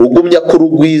 ugumya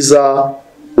kurugwiza,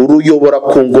 uruyobora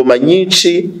ku ngoma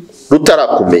nyinshi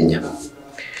rutarakumenya.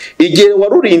 Igihe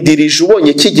warurindirije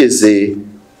ubonye kigeze,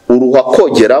 uruha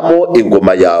kogeramo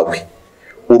ingoma yawe,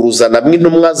 uruzanamo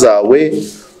intumwa zawe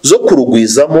zo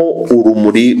kurugwizamo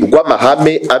urumuri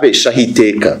rw'amahame abeshaho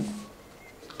iteka.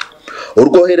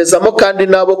 Urwoherezamo kandi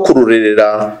n'abo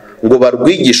kururerera ngo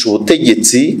barwigishe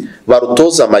ubutegetsi,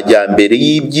 barutoza amajyambere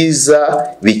y'ibyiza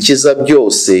bikiza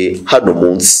byose hano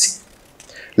munsi.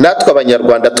 Natwe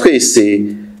Abanyarwanda twese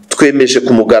twemeje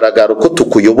ku mugaragaro ko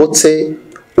tukuyobotse,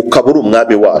 ukaba uri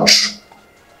umwami wacu.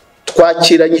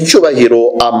 Twakiranye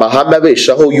icyubahiro amahame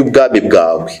abeshaho y'ubwami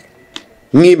bwawe.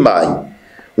 Mwimanye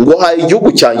ngo haye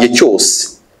igihugu cyanjye cyose,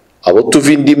 abo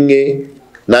tuva inda imwe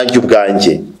nanjye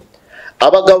ubwanjye.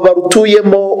 Abagabo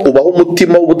barutuyemo ubaho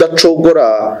umutima w'ubudacogora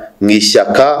mu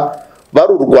ishyaka,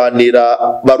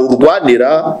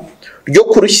 barurwanira ryo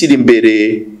kurushyira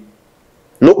imbere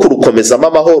no kurukomezamo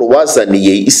amahoro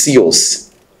wazaniye isi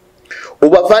yose.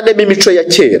 Ubavanemo imico ya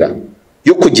kera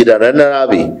yo kugirana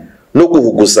nabi no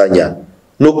guhuguzanya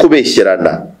no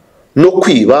kubeshyerana no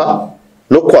kwiba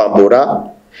no kwambura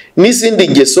n'izindi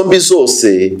ngeso mbi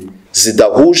zose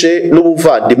zidahuje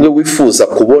n'ubuvandimwe wifuza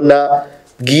kubona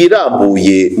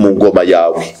bwirambuye mu ngoma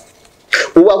yawe.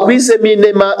 Ubagwizemo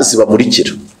inema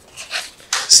zibamurikira,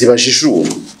 zibajijura,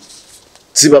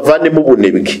 zibavanemo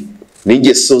ubunebwe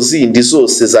n'ingeso zindi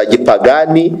zose za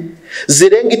gipagani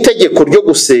zirenga itegeko ryo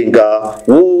gusenga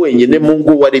wowe wenyine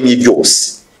Mungu waremye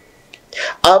byose.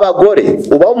 Abagore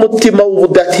ubaho umutima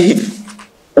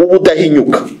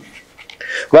w'ubudahinyuka,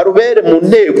 barubere mu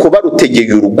nteko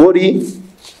barutegeye urugori,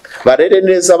 barere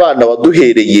neza abana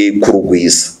waduhereye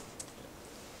kurugwiza.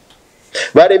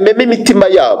 Barememe imitima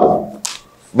yabo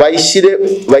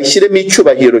bayishyiremo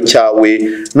icyubahiro cyawe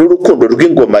n'urukundo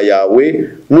rw'ingoma yawe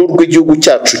n'urw'igihugu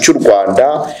cyacu cy'u Rwanda.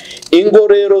 Ingo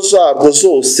rero zarwo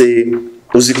zose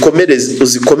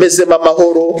uzikomezemo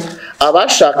amahoro,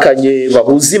 abashakanye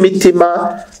bahuza imitima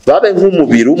babe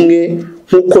nk'umubiri umwe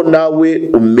nk'uko nawe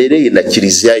umereye na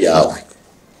Kiliziya yawe.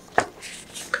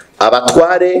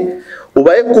 Abatware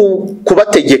ubaye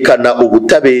kubategekana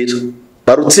ubutabera,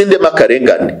 barutsindemo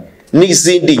akarengane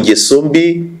n'izindi ngeso mbi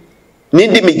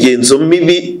n'indi migenzo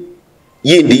mibi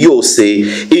yindi yose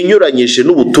inyuranyije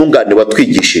n'ubutungane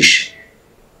watwigishije.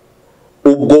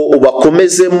 Ubwo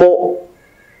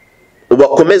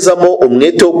ubakomezamo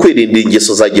umwete wo kwirinda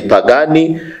ingeso za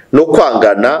gipagani no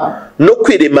kwangana no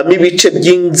kwiremamo ibice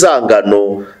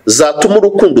by'inzangano zatuma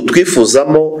urukundo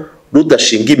twifuzamo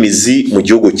rudashinga imizi mu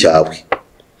gihugu cyawe.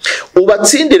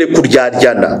 Ubatsindire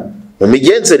kuryaryana mu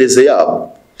migenzereze yabo,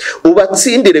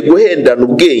 ubatsindire guhendana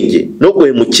ubwenge no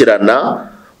guhemukirana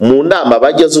mu nama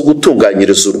bajya zo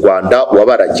gutunganyiriza u Rwanda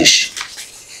wabaragije.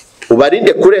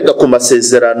 Ubarinde kurenga ku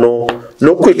masezerano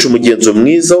no kwica umugenzo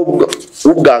mwiza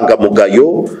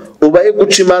w'ubwangamugayo, ubahe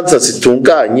guca imanza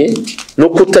zitunganye no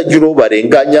kutagira uwo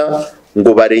barenganya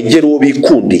ngo barengere uwo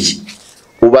bikundiye.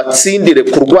 Ubatsindire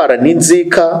kurwara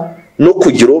n'inzika no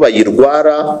kugira uwo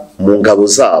bayirwara mu ngabo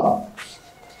zabo.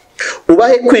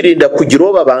 Ubahe kwirinda kugira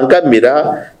uwo babangamira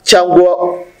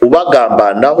cyangwa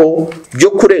ubagambanaho byo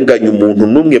kurenganya umuntu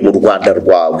n'umwe mu Rwanda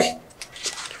rwawe.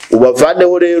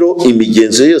 Ubavaneho rero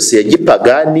imigenzo yose ya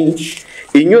gipagani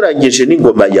inyuranyije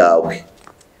n'ingoma yawe.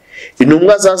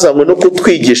 Intumwa zazanywe no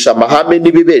kutwigisha amahame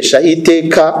n'ibibeshaho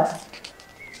iteka,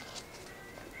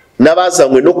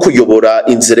 n'abazanywe no kuyobora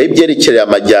inzira y'ibyerekereye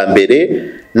amajyambere,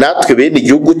 natwe bene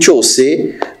igihugu cyose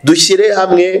dushyire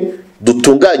hamwe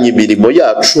dutunganye imirimo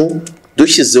yacu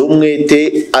dushyizeho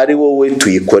umwete ari wowe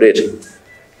tuyikorere.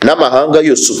 N'amahanga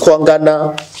yose uko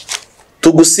angana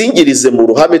tugusingirize mu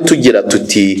ruhame tugira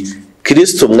tuti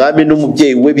Kristu Umwami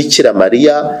n'umubyeyi we Bikira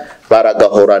Mariya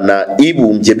baragahorana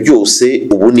ibumbye byose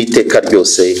ubu n'iteka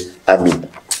ryose. Amin.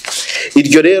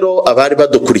 Iryo rero abari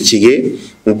badukurikiye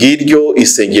ngiryo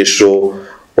isengesho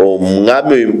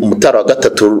Umwami Mutara wa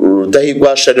gatatu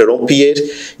Rudahigwa Pierre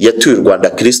yatuye u Rwanda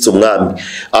Kristu Umwami.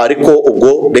 Ariko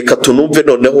ubwo reka tunumve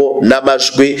noneho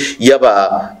n'amajwi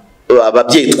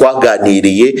ababyeyi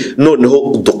twaganiriye,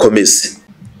 noneho dukomeze.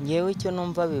 Ngewe icyo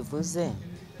numva bivuze,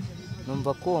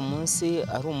 numva ko uwo munsi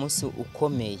ari umunsi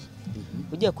ukomeye.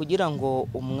 Ujya kugira ngo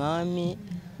umwami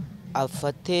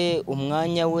afate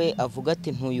umwanya we avuga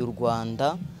ati ntuye u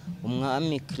Rwanda,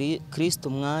 umwami Kristu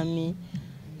Umwami,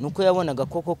 nuko yabonaga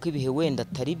koko ko ibihe wenda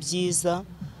atari byiza,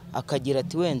 akagira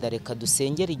ati wenda reka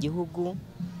dusengere igihugu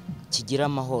kigira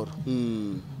amahoro.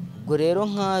 Ubwo rero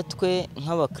nkatwe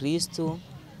nk'abakristu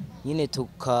nyine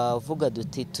tukavuga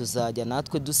duti tuzajya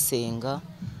natwe dusenga,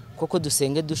 koko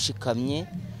dusenge dushikamye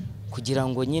kugira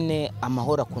ngo nyine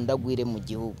amahoro akundagwire mu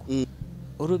gihugu.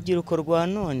 Urubyiruko rwa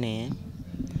none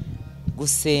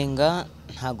gusenga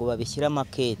ntago babishyira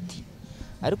maketi,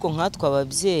 ariko nkatwe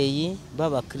ababyeyi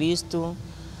b'abakristu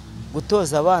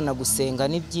gutoza abana gusenga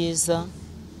ni byiza,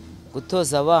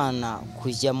 gutoza abana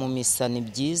kujya mu misa ni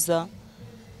byiza,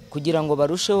 kugira ngo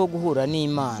barusheho guhura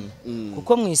n'Imana,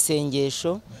 kuko mu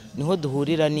isengesho niho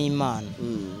duhurira n'Imana.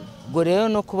 Ubwo rero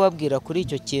no kubabwira kuri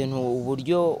icyo kintu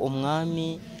uburyo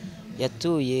umwami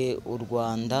yatuye u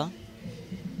Rwanda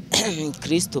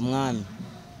Kristu Umwami,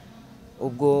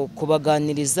 ubwo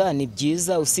kubaganiriza ni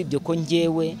byiza, usibye ko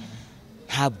ngewe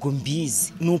ntabwo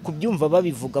mbizi, ni ukubyumva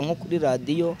babivuga nko kuri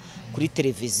radiyo, kuri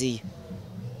televiziyo,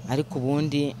 ariko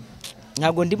ubundi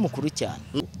ntabwo ndi mukuru cyane.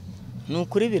 Ni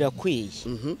ukuri birakwiye,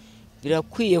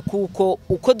 birakwiye kuko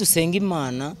uko dusenga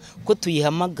Imana, uko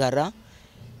tuyihamagara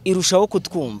irushaho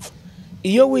kutwumva.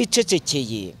 Iyo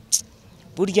wicecekeye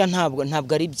burya ntabwo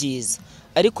ari byiza,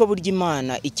 ariko burya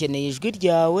Imana ikeneye ijwi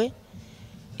ryawe,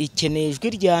 ikeneye ijwi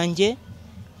ryanjye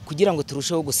kugira ngo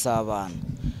turusheho gusabana.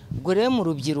 Ubwo rero mu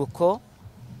rubyiruko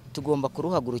tugomba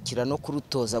kuruhagurukira no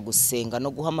kurutoza gusenga no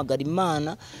guhamagara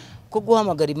Imana, ko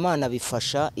guhamagara Imana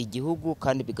bifasha igihugu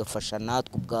kandi bigafasha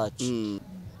natwe ubwacu.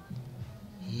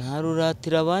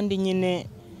 Naruratira abandi nyine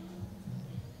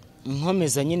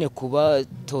nkomeza nyine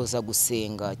kubatoza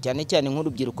gusenga, cyane cyane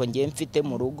nk'urubyiruko ngiye mfite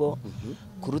mu rugo,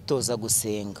 kurutoza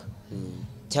gusenga.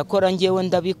 Cyakora ngewe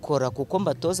ndabikora kuko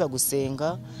mbatoza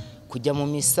gusenga, kujya mu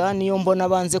misa niyo mbona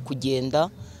banze kugenda,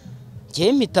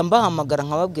 ngiye mpita mbahamagara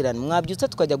nkababwira mwabyutse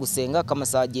tukajya gusenga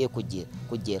akamasaha agiye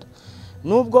kugera.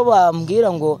 Nubwo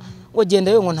bambwira ngo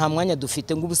genda yewe ngo nta mwanya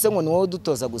dufite, ngo ubuse ngo ni wowe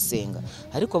dutoza gusenga,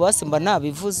 ariko basi mba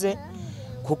nabivuze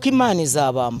kuko Imana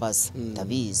izabambaza,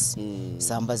 ndabizi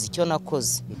izambaza icyo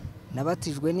nakoze.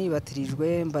 Nabatijwe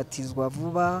nibatirijwe, mbatizwa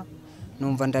vuba,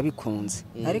 numva ndabikunze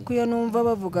ariko iyo numva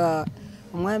bavuga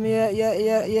umwami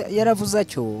yaravuze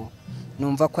atyo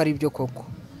numva ko ari byo koko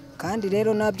kandi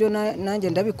rero nabyo nanjye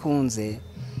ndabikunze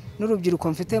n'urubyiruko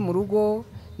mfite mu rugo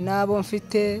nabo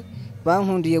mfite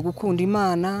bankundiye gukunda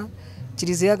Imana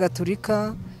Kiliziya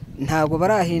Gatolika ntabwo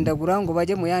barahindagura ngo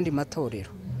bajye mu yandi matorero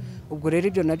ubwo rero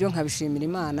ibyo nabyo nkabishimira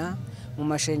Imana mu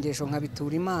mashengesho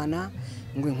nkabitura Imana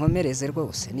ngo inkomereze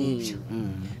rwose nibyo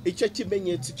icyo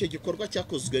kimenyetso icyo gikorwa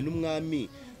cyakozwe n'umwami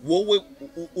wowe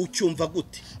ucyumva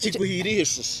gute kiguhiriye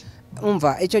shusho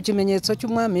umva icyo kimenyetso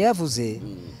cy'umwami yavuze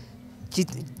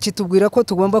kitubwira ko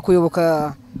tugomba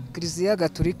kuyoboka Kiliziya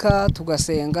Gatolika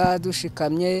tugasenga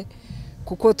dushikamye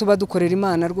kuko tuba dukorera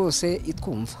Imana rwose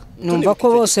itwumva numva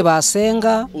ko bose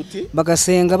basenga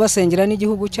bagasenga basengera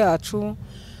n'igihugu cyacu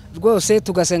rwose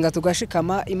tugasenga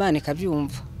tugashikama Imana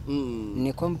ikabyumva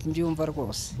niko mbyumva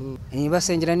rwose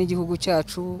basengera n'igihugu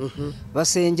cyacu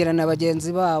basengera na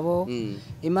bagenzi babo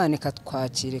Imana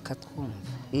ikatwakira ikatwumva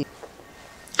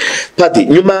Padi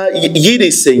nyuma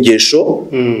y'iri sengesho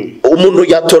umuntu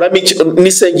yatoramo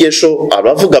n'isengesho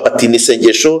abavuga bati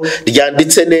n'isengesho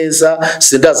ryanditse neza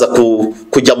sindaza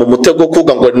kujya mu mutego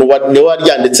kuvuga ngo ni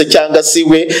waryanditse cyangwa si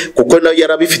we kuko nayo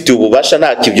yarabifitiye ububasha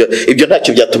ibyo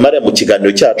ntacyo byatumara mu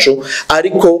kiganiro cyacu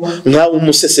ariko nkawe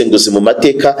umusesenguzi mu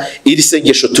mateka iri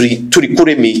sengesho turi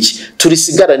kurema iki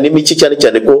turisigaranemo iki cyane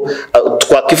cyane ko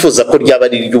twakwifuza ko ryaba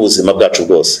ari iry'ubuzima bwacu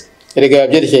bwose erega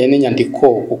byerekeye n'inyandiko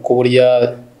kuko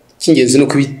burya cy'ingenzi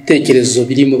nuko ibitekerezo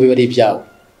birimo biba ari ibyawe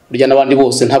burya n'abandi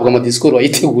bose ntabwo amadisikuru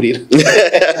bayitegurira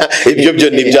ibyo byo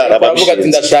ni byarababishinze bavuga ati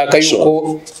ndashaka yuko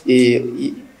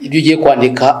ibyo ugiye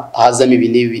kwandika hazamo ibi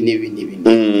n'ibi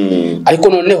ariko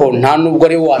noneho nta nubwo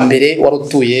ari wa mbere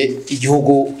warutuye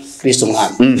igihugu Kristu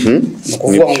Umwami ni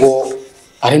ukuvuga ngo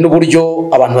hari n'uburyo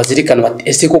abantu bazirikana bati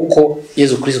ese koko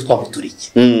Yezu Kristu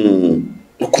twamuturiye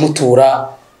no kumutura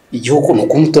igihugu no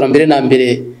kumutura mbere na mbere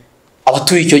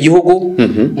abatuye icyo gihugu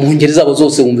mu ngeri zabo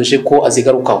zose wumvise ko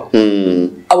azigarukaho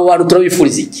abo bantu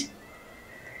turabifuriza iki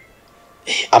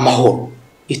amahoro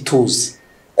ituze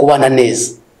kubana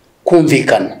neza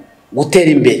kumvikana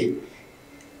gutera imbere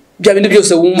bya bindi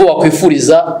byose wumva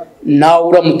wakwifuriza nawe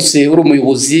uramutse uri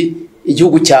umuyobozi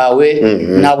igihugu cyawe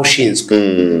nawe ushinzwe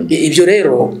ibyo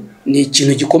rero ni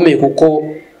ikintu gikomeye kuko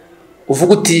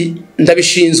uvuga uti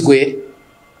ndabishinzwe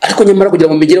ariko nyamara kugira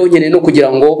ngo mbigereho nyene no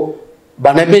kugira ngo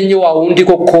banamenye wa wundi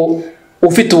koko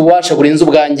ufite ububasha burenze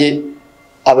ubwanjye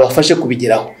abafashe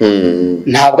kubigeraho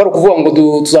ntabwo ari ukuvuga ngo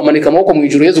tuzamanika amaboko mu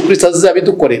ijuru Yezu Kristo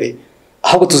azabidukorere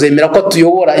ahubwo tuzemera ko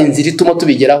tuyobora inzira ituma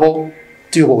tubigeraho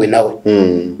tuyobowe nawe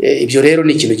ibyo rero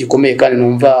ni ikintu gikomeye kandi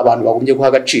numva abantu bagombye guha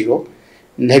agaciro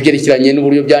n'ibyerekeranye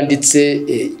n'uburyo byanditse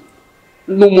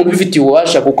n'umuntu ufite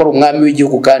ububasha kuko ari umwami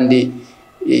w'igihugu kandi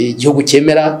igihugu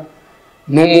cyemera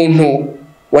n'umuntu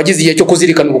wagize igihe cyo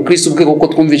kuzirikana ubukristo bwe kuko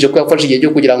twumvije ko yafashe igihe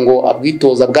cyo kugira ngo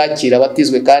abwitoza bwakira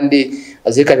abatizwe kandi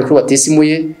azirikane ko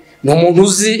batisimuye ni umuntu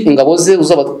uzi ingabo ze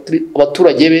uzi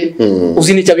abaturage be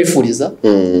uzi n'icyo abifuriza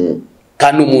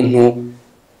kandi umuntu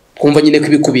twumva nyine ko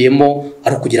ibikubiyemo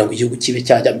ari ukugira ngo igihugu kibe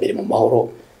cyajya mbere mu mahoro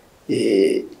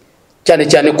cyane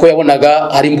cyane ko yabonaga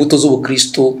hari imbuto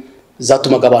z'ubukristo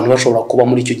zatumaga abantu bashobora kuba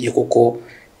muri icyo gihe kuko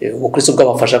ubukristo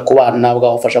bwabafasha kubana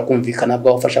bwabafasha kumvikana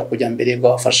bwabafasha kujya mbere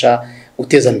bwabafasha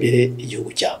guteza imbere igihugu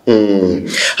cyabo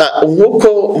nk'uko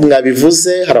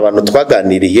mwabivuze hari abantu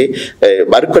twaganiriye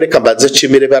ariko reka mbanze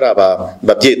nshimire bari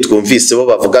ababyeyi twumvise bo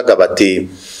bavugaga bati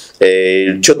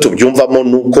cyo tubyumvamo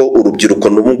nuko urubyiruko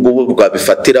n'ubungubu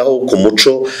rwabifatiraho ku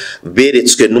muco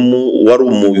beretswe wari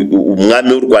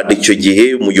umwami w'u Rwanda icyo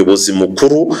gihe umuyobozi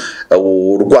mukuru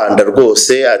w'u Rwanda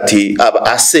rwose ati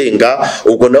asenga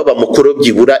ubwo nabo bamukuru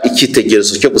byibura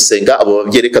icyitegererezo cyo gusenga abo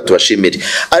babyereka tubashimire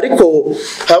ariko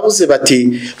habuze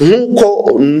bati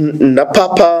nkuko na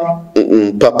papa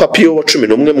Pio wa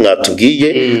 11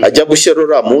 mwatubwiye ajya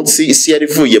gushyirora munsi isi yari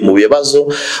ivuye mu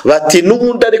bibazo bati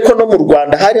n'ubundi ariko no mu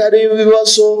Rwanda hari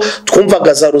ibibazo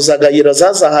twumvaga za ruzagayira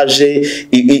zazahaje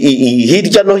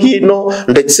hirya no hino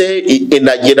ndetse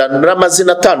inagira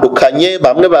n'amazina atandukanye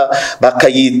bamwe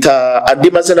bakayita andi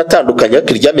mazina atandukanye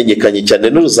kiryamenyekanye cyane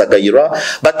n'uruzagayira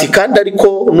bati kandi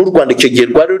ariko n'u Rwanda icyo gihe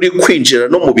rwari ruri kwinjira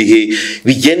no mu bihe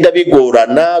bigenda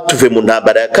bigorana tuve mu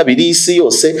ntambara ya kabiri y'isi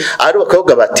yose ari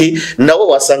bakavuga bati nawo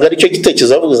wasanga ari cyo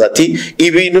gitekerezo bavuga ati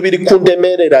ibintu biri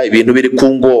kundemerera ibintu biri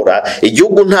kungora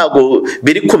igihugu ntago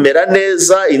biri kumera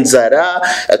neza inzara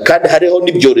kandi hariho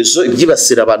n'ibyorezo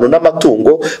ibyibasira abantu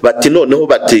n'amatungo bati noneho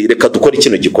bati reka dukora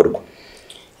ikintu gikorwa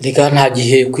reka nta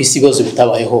gihe ku isi ibibazo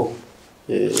bitabayeho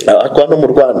akwa no mu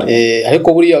Rwanda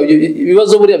ariko buriya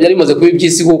ibibazo buriya byari bimaze kuba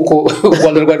iby'isi kuko u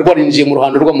Rwanda rwari rwarinjiye mu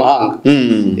ruhando rw'amahanga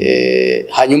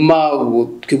hanyuma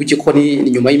twibuke ko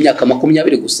ni nyuma y'imyaka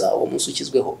 20 gusa uwo munsi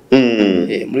ukizweho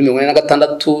muri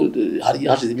 1946 hari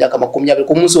hashize imyaka 20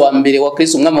 ku munsi wa mbere wa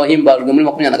Kristu umwami wahimbajwe muri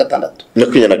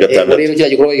 2026 rero cya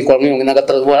gikorwa gikora muri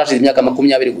 1946 hashize imyaka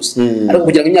 20 gusa ariko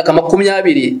kugira ngo imyaka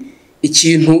 20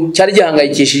 ikintu cyari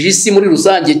gihangayikishije isi muri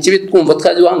rusange kibe twumva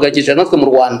twaje uhangayikishije natwe mu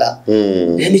Rwanda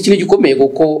ni ikintu gikomeye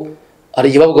kuko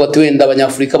ari bavuga bati wenda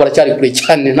abanyafrika baracyari kure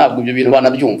cyane ntabwo ibyo bintu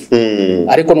banabyumva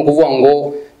ariko no kuvuga ngo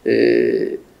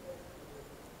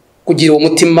kugira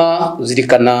umutima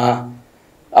uzirikana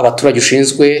abaturage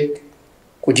ushinzwe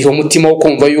kugira umutima wo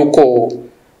kumva yuko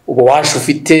ububasha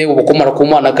ufite ubukomara ku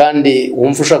Mana kandi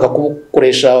wumva ushaka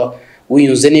kubukoresha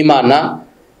wiyunze n'Imana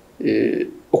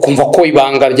ukumva ko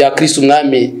ibanga rya Kristu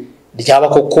Umwami ryaba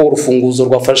koko urufunguzo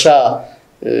rwafasha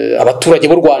abaturage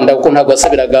b'u Rwanda kuko ntabwo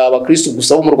asabiraga abakristo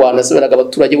gusa bo mu Rwanda asabiraga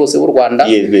abaturage bose b'u Rwanda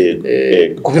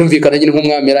kubirumvikana nyine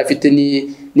nk'umwami yari afite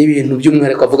n'ibintu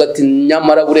by'umwihariko avuga ati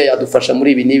nyamara buriya yadufasha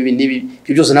muri ibi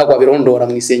ibyo byose ntabwo abirondora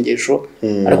mu isengesho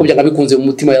ariko byanga bikunze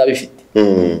mu mutima yari abifite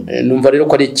numva rero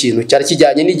ko ari ikintu cyari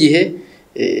kijyanye n'igihe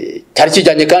cyari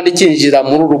kijyanye kandi kinjira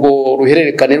muri urwo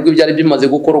ruhererekane rw'ibyari bimaze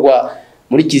gukorwa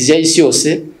muri Kiliziya y'isi yose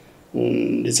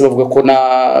ndetse bavuga ko na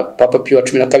Papa Pio wa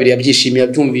 12 yabyishimiye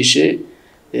abyumvishe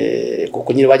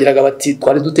kuko nyine bagiraga bati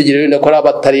twari dutegereje wenda ko ari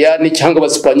abataliyani cyangwa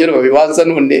abasipanyoli babibanza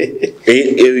none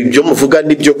ibyo muvuga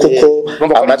nibyo kuko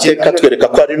amateka twereka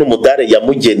ko ari n'umudare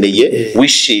yamugeneye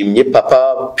wishimye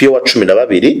Papa Pio wa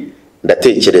 12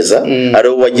 ndatekereza ari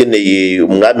wageneye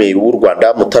umwami w'u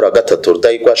Rwanda Mutara wa gatatu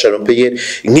Rudahigwa Sharompeyeri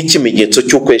nk'ikimenyetso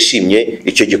cy'uko yashimye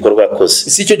icyo gikorwa yakoze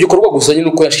si icyo gikorwa gusa nyine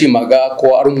uko yashimaga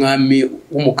ko ari umwami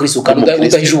w'umukristo kandi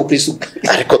udahije ubukristo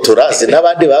ariko turazi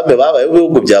n'abandi bame babaye mu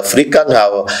bihugu bya Afrika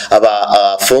nk'aba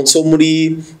Afonso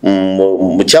muri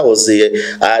mu cyahoze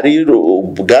ari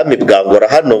ubwami bwa Ngora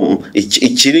hano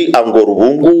ikiri Angora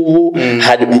ubungubu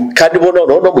kandi bo no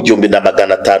mu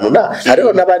 1500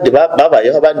 hariho n'abandi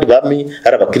babayeho abandi bame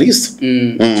ari abakristo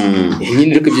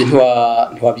nyine riko ibyo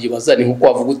ntwabyibaza ni nkuko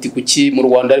wavuga uti kuki mu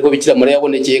Rwanda ariko Bikira Mariya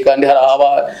yabonekeye kandi hari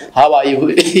habaye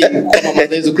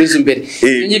kwamamaza Yesu Kristo imbere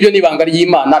ibyo nibanga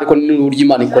ry'Imana ariko ni uburyo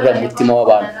Imana ikorera mu mutima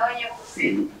w'abantu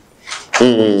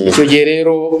icyo gihe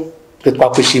rero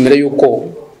twakwishimira yuko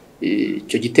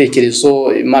icyo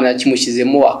gitekerezo Imana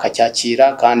yakimushyizemo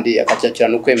akacyakira kandi akacyakira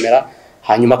no kwemera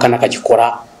hanyuma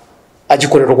kanakagikora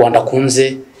agikorera u Rwanda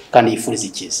kunze kandi yifuriza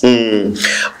ikiza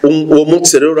uwo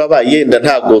munsi rero urabaye yenda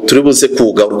ntabwo turi buze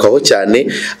kugarukaho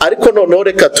cyane ariko noneho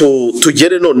reka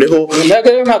tugere noneho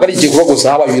ntabwo ari igikorwa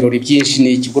gusa haba ibirori byinshi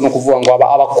ni ikigo no kuvuga ngo hari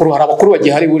abakuru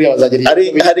bagiye hari buriya bazagera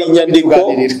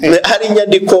hari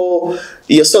inyandiko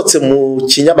yasohotse mu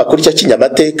kinyamakuru cya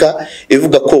Kinyamateka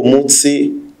ivuga ko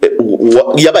umunsi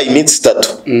yabaye iminsi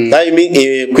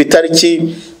 3 ku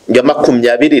itariki ya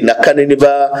 24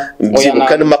 niba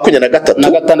byibuka ni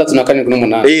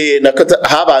 23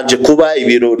 habanje kuba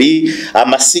ibirori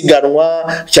amasiganwa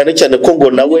cyane cyane ko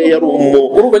ngo nawe yari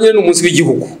urubanye n'umunsi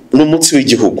w'igihugu n'umunsi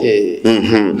w'igihugu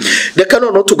reka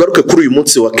noneho tugaruke kuri uyu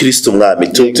munsi wa Kristu Umwami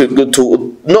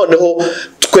noneho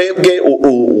twebwe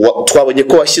twabonye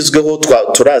ko washyizweho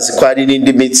turazi ko hari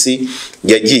n'indi mitsi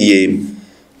yagiye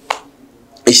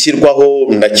ishyirwaho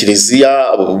na Kiliziya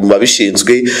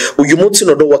babishinzwe uyu munsi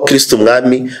noneho wa Kristu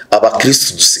Umwami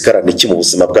abakristo dusigarana iki mu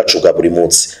buzima bwacu bwa buri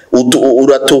munsi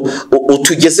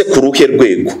utugeze ku ruhe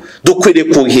rwego dukwiriye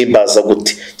kuhimbaza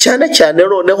gute cyane cyane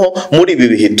noneho muri ibi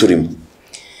bihe turimo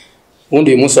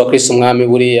ubundi uyu munsi wa Kristu Umwami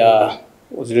buriya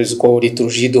uzireze ko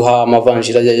liturgie duha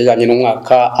amavanjira yajyanye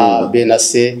n'umwaka A B na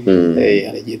C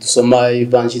hari dusoma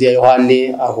evanjiri ya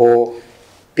Yohane aho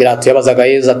Pilato yabazaga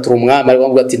Yesu ati umwami ari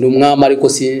bavuga ati ndumwami ariko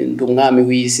si ndumwami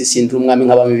w'isi si ndumwami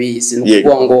nk'abami b'isi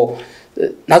nukuvuga ngo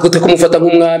ntabwo tukumufata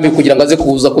nk'umwami kugira ngo aze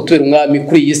kuza kutubera umwami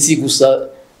kuri iyi si gusa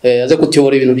aze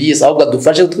kutuyobora ibintu by'isi ahubwo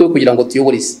adufashe twe kugira ngo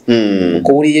tuyobore isi kuko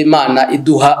buri Imana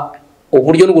iduha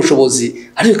uburyo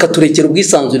n'ubushobozi ariko ikaturekera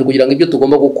ubwisanzure kugira ngo ibyo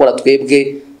tugomba gukora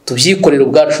twebwe tubyikorera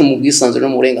ubwacu mu bwisanzure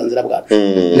no mu burenganzira bwacu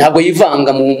ntabwo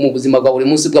yivanga mu buzima bwa buri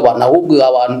munsi bw'abantu ahubwo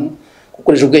abantu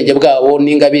gukoresha ubwenge bwabo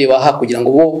n'ingabire baha kugira ngo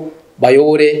bo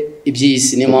bayobore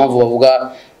iby'isi niyo mpamvu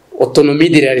bavuga autonomie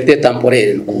de réalité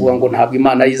temporelle kuvuga ngo ntabwo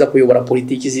Imana yiza kuyobora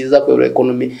politiki ziza kuyobora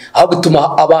economy ahubwo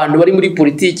ituma abantu bari muri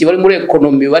politiki bari muri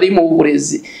economy bari mu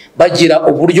burezi bagira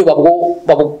uburyo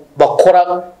bakora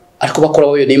ariko bakora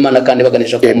wowe n'Imana kandi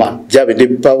baganisha ku Mana bya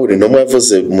bindi Pawulo no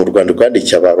yavuze mu Rwanda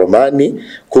kwandikiye abaromani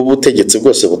ko ubutegetsi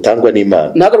bwose butangwa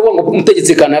n'Imana ntabwo ruvuga ngo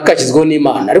umutegetsi kana yakashyizweho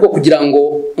n'Imana ariko kugira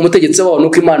ngo umutegetsi wabo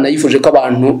nuko Imana yifuje ko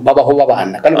abantu babaho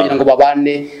babana kandi kugira ngo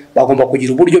babane bagomba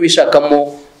kugira uburyo bishakamo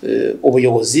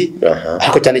ubuyobozi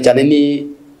ariko cyane cyane ni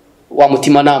wa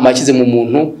mutima nama yashyize mu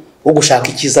muntu wo gushaka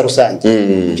ikiza rusange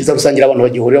ikiza rusange abantu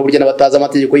bagihurira burya n'abataza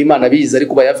amategeko y'Imana biza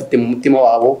ariko bayafite mu mutima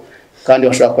wabo kandi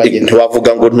bashaka kwagenda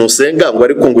ntiwavuga ngo ntusenga ngo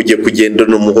ariko ngo ugiye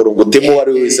kugendana umuhoro ngo utemo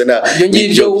wari wese na ibyo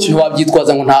ngibyo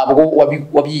ntiwabyitwaza ngo ntabwo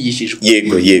wabyigishijwe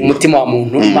yego umutima wa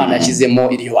muntu Imana yashyizemo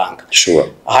iriyo banga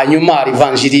hanyuma hari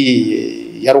evanjiri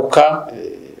ya Luka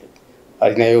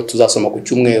ari nayo tuzasoma ku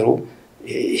cyumweru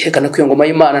hekana ko iyo ngoma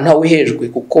y'Imana ntawe ihejwe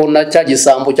kuko na cya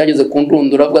gisambo cyageze ku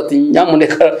ndundura avuga ati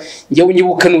nyamuneka njye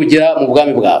unyibuke nugera mu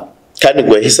bwami bwawe kandi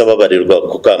ngo yahise ababarirwa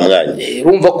ku kamwanya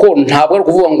urumva ko ntabwo ari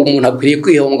kuvuga ngo umuntu akwiriye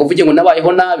kwiheba ngo uvuge ngo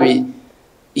nabayeho nabi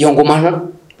iyo ngoma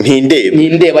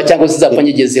ntindeba cyangwa se izapfa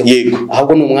nyigezeho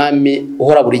ahubwo ni umwami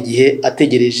uhora buri gihe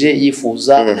ategereje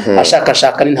yifuza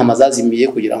ashakashaka n'intama zazimiye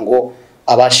kugira ngo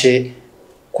abashe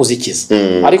kuzikiza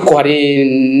ariko hari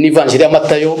n'ivanjiri ya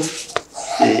Matayo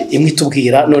imwe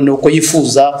itubwira none uko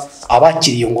yifuza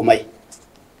abakiriye ngoma ye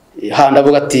handi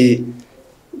avuga ati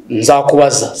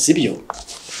nzakubaza sibyo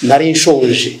nari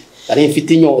nshonje nari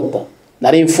mfite inyota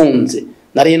nari mfunze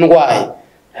nari ndwaye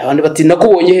abandi bati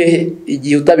nakubonye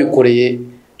igihe utabikoreye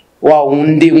wa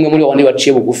wundi umwe muri wandi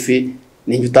baciye bugufi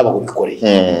ninjye utabagubikoreye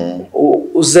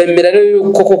uzemera rero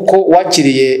yuko koko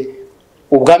wakiriye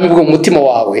ubwami bwo mu mutima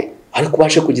wawe ariko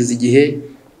ubashe kugeza igihe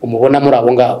umubona muri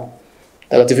abo ngabo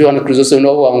tagatifu Yohana Kristo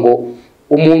navuga ngo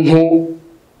umuntu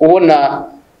ubona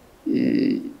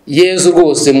Yezu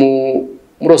rwose mu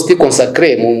rosti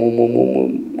consacré mu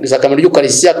isakamento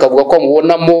ry'Ukaristiya akavuga ko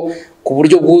amubonamo ku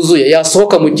buryo bwuzuye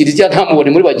yasohoka mu Kiliziya ntamubone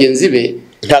muri bagenzi be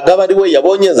ntagaba ari we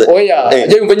yabonyeze oya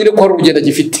ajye yumva nyine ko hari urugendo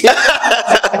gifite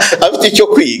afite icyo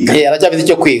kwiga aracyafite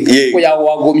icyo kwiga ko yawe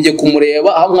wagombye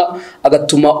kumureba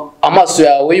agatuma amaso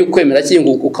yawe y'ukwemera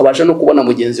kinguka ukabasha no kubona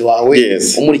mugenzi wawe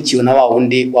umurikiwe na wa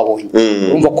wundi wabonye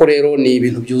urumva ko rero ni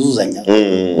ibintu byuzuzanya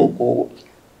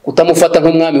kutamufata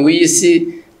nk'umwami w'isi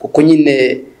kuko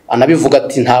nyine anabivuga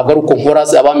ati ntabwo ari uko nkora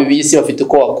abami b'isi bafite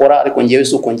uko bakora ariko ngewe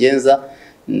si uko ngenza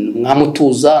umwami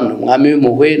utuza ni umwami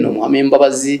w'impuhwe ni umwami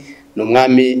w'imbabazi ni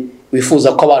umwami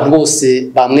wifuza ko abantu bose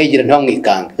bamwegera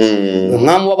ntibamwikange ni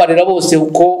umwami ubabarira bose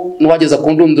kuko n'uwageza ku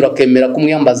ndundura akemera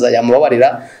kumwiyambaza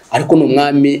yamubabarira ariko ni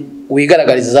umwami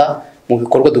wigaragariza mu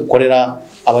bikorwa dukorera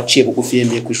abaciye bugufi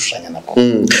yemeye kwishushanya nabo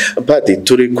Padi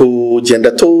turi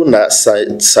kugenda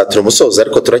tunasatira umusozo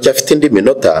ariko turacyafite indi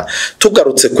minota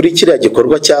tugarutse kuri kiriya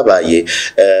gikorwa cyabaye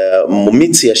mu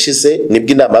minsi yashize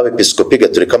nibwo inama y'abepiskopi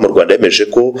gatolika mu Rwanda yemeje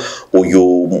ko uyu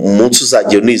munsi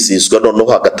uzagiye unizihizwa noneho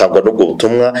hagatangwa n'ubwo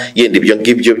butumwa yenda ibyo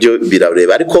ngibyo byo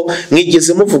birareba ariko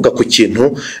mwigeze muvuga ku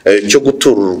kintu cyo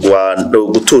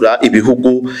gutura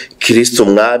ibihugu Kristu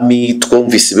Umwami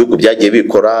twumvise ibihugu byagiye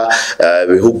bikora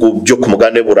ibihugu byo ku mugabane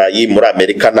w'Uburayi muri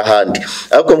Amerika n'ahandi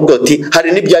ariko mvuga ati hari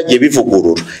n'ibyagiye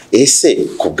bivugurura ese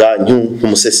ku bwanyu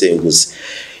nk'umusesenguzi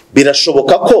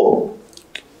birashoboka ko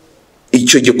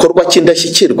icyo gikorwa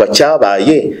cy'indashyikirwa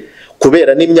cyabaye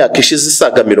kubera n'imyaka ishize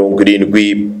isaga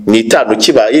 75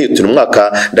 kibaye turi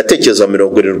mwaka ndatekereza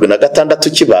 76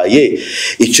 kibaye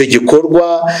icyo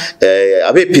gikorwa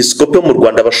abepiskopi mu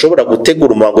Rwanda bashobora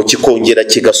gutegura umuhango kikongera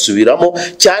kigasubiramo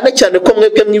cyane cyane ko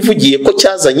mwebwe mwivugiye ko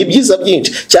cyazanye ibyiza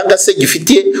byinshi cyangwa se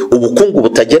gifitiye ubukungu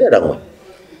butagereranywa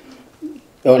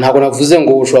ntabwo navuze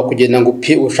ngo ushobora kugenda ngo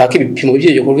ushaka ibipimo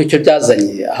by'icyo gikorwa icyo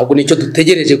byazanye ahubwo nicyo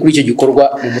dutegereje kuri icyo gikorwa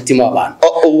mu mutima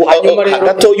w'abantu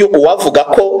hagati uwavuga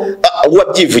ko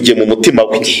wabyivugiye mu mutima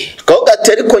we ko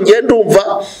gateri ko ngenda umva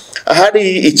hari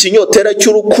ikinyotera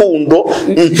cy'urukundo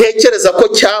ntekereza ko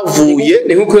cyavuye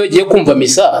ni nkuko yagiye kumva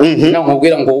misa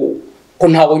nkubwira ngo ko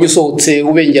ntabonye usohotse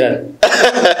ubengerana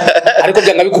ariko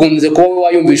byanga bikunze ko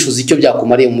wayumvishuza icyo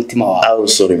byakumariye mu mutima wawe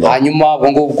hanyuma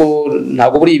ubwo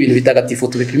ntabwo buri ibintu bitagatifu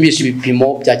tubipimisha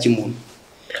ibipimo bya kimuntu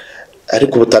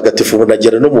ariko ubutagatifu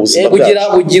bunagera no mu buzima bwacu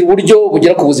bugira uburyo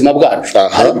bugera ku buzima bwacu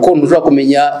ariko ntushobora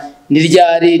kumenya ni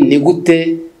ryari ni gute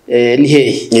ni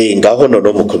hehe ngaho none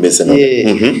mukomeze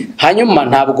hanyuma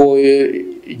ntabwo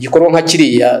igikorwa nka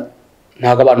kiriya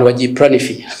ntabwo abantu bagiye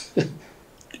planifiya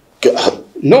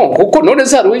no kuko none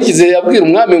zari wigize yabwira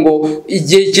umwami ngo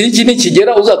igihe kiri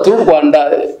nikigera uzatura u Rwanda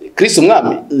Kristo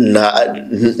Umwami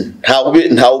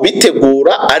nta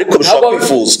ubitegura ariko bishobora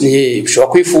kwifuzwa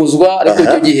bishobora kwifuzwa ariko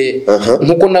icyo gihe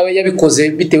nkuko nawe yabikoze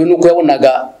bitewe nuko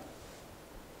yabonaga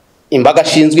imbaga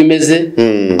ashinzwe imeze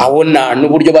abona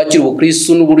n'uburyo bakira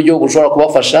ubukristo n'uburyo bushobora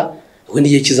kubafasha wenda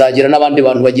igihe kizagera n'abandi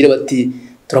bantu bagire bati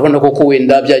turabona koko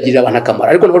wenda byagirira abantu akamaro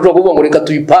ariko ntibashobora kuvuga ngo reka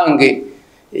tubipange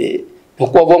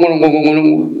nkuko bavuga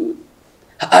ngo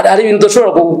hari ibintu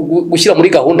udashobora gushyira muri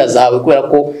gahunda zawe kubera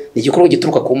ko ni igikorwa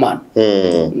gituruka ku Mana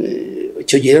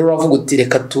icyo gihe rero uravuga uti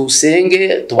reka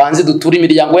tusenge tubanze duture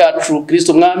imiryango yacu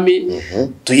Kristo Umwami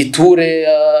tuyiture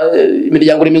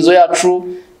imiryango remezo yacu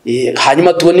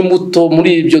hanyuma tubone imbuto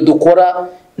muri ibyo dukora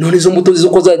none izo mbuto zizo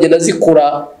ko zagenda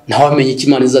zikura nawe amenye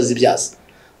ikimana izazibyaza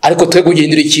ariko twe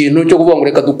guhindura ikintu cyo kuvuga ngo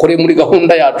reka dukore muri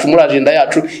gahunda yacu muri agenda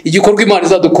yacu igikorwa imana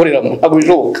izadukoreramo ntabwo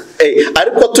bishoboka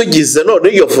ariko tugize none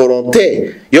iyo volonté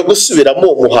yo gusubiramo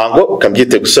umuhango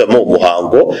ukambyite gusubiramo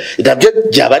umuhango nabyo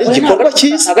byaba ari igikorwa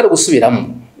cyiza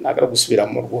nagara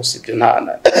gusubiramo rwose ibyo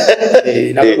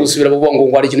nagara gusubiramo kuvuga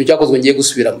ngo hari ikintu cyakozwe ngiye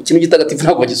gusubiramo ikintu gitagatifu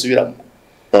ntabwo bagisubiramo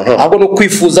ahubwo no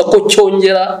kwifuza ko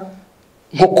cyongera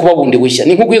nko kuba bundi bushya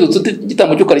ni nko kwidutse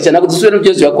igitambo cy'ukarishya ntabwo dusubiramo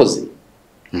ibyo yakoze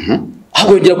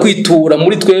ahubwo yongera kwitura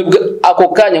muri twebwe ako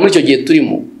kanya muri icyo gihe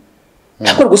turimo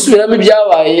ntabwo gusubiramo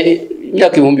ibyabaye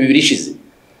imyaka 2000 ishize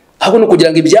ahubwo no kugira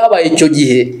ngo ibyabaye icyo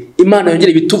gihe imana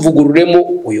yongere bituvugururemo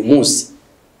uyu munsi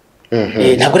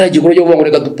ntabwo ari igikorwa cyo kuvuga ngo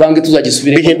reka dupange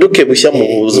tuzagisubire bihinduke bushya mu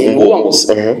buzima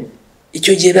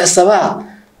icyo gihe birasaba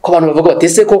ko abantu bavuga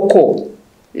batese koko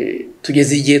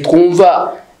tugeze igihe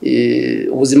twumva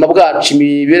ubuzima bwacu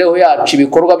imibereho yacu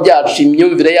ibikorwa byacu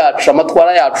imyumvire yacu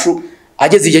amatwara yacu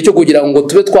ageze igihe cyo kugira ngo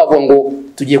tube twavuga ngo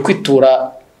tugiye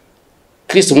kwitura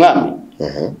Kristo Umwami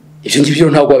ibyo ngibyo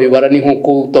ntabwo babibara ni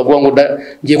nkuko utavuga ngo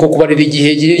ngiye ko kubarira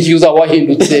igihe uzaba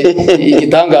wahindutse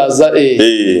igitangaza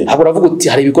ntabwo uravuga uti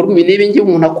hari ibikorwa ibi n'ibi ngiye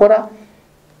umuntu akora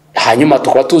hanyuma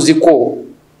tukaba tuzi ko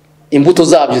imbuto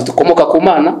zabyo dukomoka ku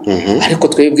Mana ariko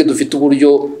twebwe dufite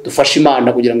uburyo dufasha Imana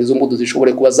kugira ngo izo mbuto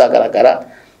zishobore kuba zagaragara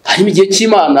harimo igihe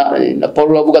cy'Imana na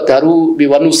Paulo avuga ati hari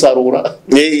biba nusarura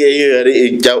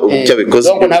cyabikoze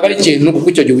ntabwo ari ikintu kuko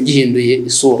icyo gihe ugihinduye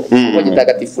isura kuko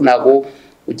gitagatifu ntabwo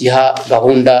ugiha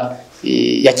gahunda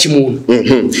ya kimuntu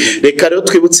reka rero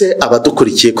twibutse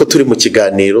abadukurikiye ko turi mu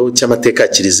kiganiro cy'amateka ya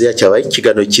Kiliziya cyabaye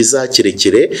ikiganiro cyiza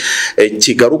kirekire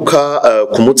kigaruka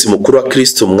ku munsi mukuru wa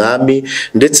Kristo Umwami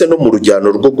ndetse no mu rujyano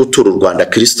rwo gutura u Rwanda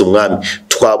Kristo Umwami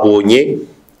twabonye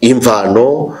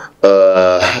imvano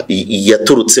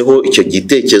yaturutseho icyo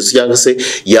gitekerezo cyangwa se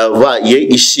yabaye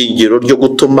ishingiro ryo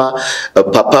gutuma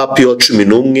Papa Pio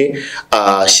 11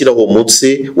 ashyiraho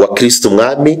umunsi wa Kristo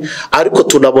Umwami ariko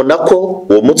tunabona ko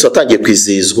uwo munsi watangiye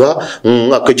kwizihizwa mu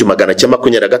mwaka wa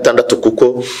 1926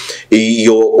 kuko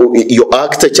iyo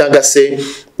acte cyangwa se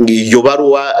iyo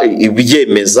baruwa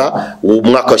ibyemeza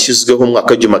umwaka washyizweho mu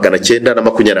mwaka wa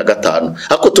 1925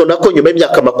 ariko tubona ko nyuma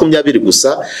y'imyaka 20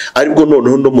 gusa aribwo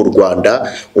noneho no mu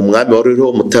Rwanda umwami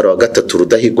wariho Mutara wa gatatu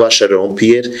Rudahigwa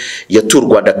Pierre yatura u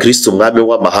Rwanda Kristo Umwami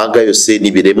w'amahanga yose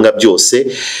n'ibiremwa byose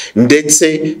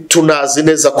ndetse tunazi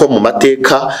neza ko mu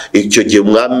mateka icyo gihe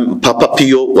umwami Papa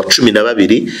Pio wa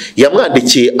 12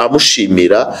 yamwandikiye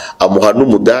amushimira amuha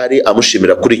n'umudari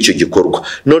amushimira kuri icyo gikorwa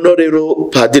none rero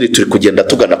padiri turi kugenda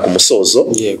tugana ku musozo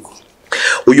yego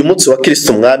uyu munsi wa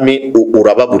Kristo Umwami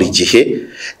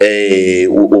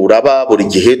uraba buri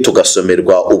gihe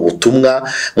tugasomerwa ubutumwa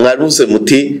mwaruze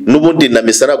muti nubundi na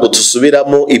misa ntabwo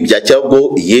tusubiramo ibya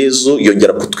cyabwo Yezu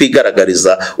yongera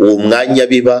kutwigaragariza uwo mwanya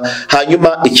biba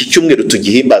hanyuma iki cyumweru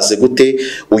tugihimbaze gute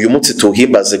uyu munsi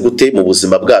tuhimbaze gute mu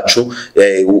buzima bwacu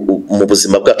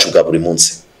bwa buri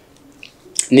munsi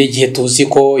ni igihe tuzi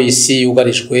ko isi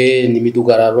yugarijwe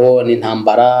n'imidugararo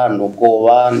n'intambara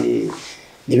n'ubwoba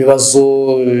n'ibibazo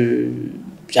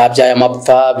byabyaye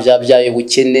amapfa byabyaye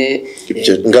ubukene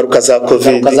ingaruka za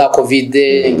covid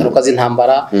ingaruka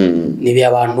z'intambara nibiye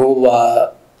abantu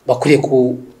bakuriye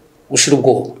gushira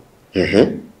ubwoba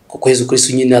kuko Yezu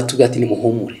Kristo nyine atubwira ati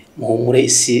muhumure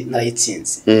isi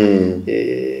narayitsinze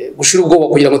gushira ubwoba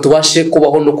kugira ngo tubashe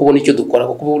kubaho no kubona icyo dukora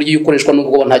kuko uburyo ukoreshwa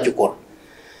n'ubwoba ntacyo ukora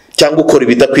cyangwa ukora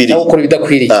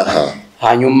ibidakwiriye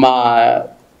hanyuma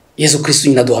Yezu Kristo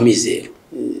nyine aduha amizero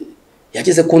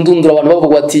yageze ku ndundura abantu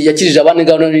bavuga ati yakirije abandi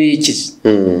ngano n'ikije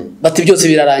bati byose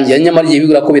birarangiye nyamara igihe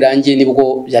bigura ko birangiye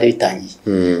nibwo byari bitangiye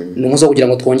ni umuzo kugira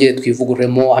ngo twongere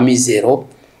twivugururemo amizero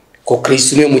ko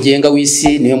Kristo niwe mugenga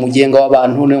w'isi niwe mugenga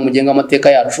w'abantu niwe mugenga w'amateka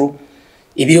yacu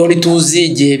ibiriho ntituzi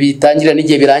igihe bitangira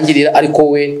n'igihe birangirira ariko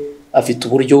we afite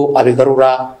uburyo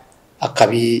abigarura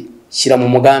akabishyira mu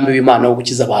mugambi w'Imana wo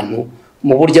gukiza abantu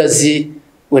mu buryo azi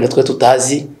wenda twe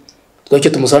tutazi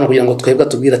twacyo tumusana kugira ngo twebwe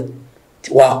tubwira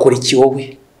wakora iki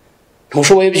wowe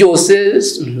ntushoboye byose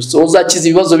uzakiza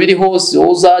ibibazo biri hose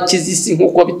uzakiza isi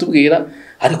nkuko babitubwira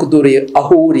ariko dore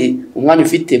aho uri umwanya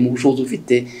ufite mu bushobozi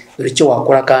ufite dore icyo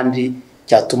wakora kandi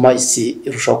cyatuma isi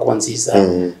irushaho kuba nziza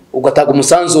ugataga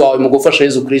umusanzu wawe mu gufasha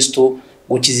Yezu Kristo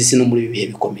gukiza isi no muri bihe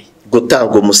bikomeye.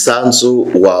 Gutanga umusanzu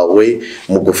wawe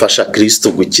mu gufasha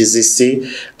Kristu gukiza isi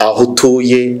aho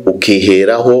utuye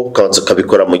ukiheraho ukabanza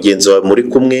ukabikora mugenzi wawe muri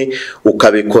kumwe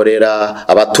ukabikorera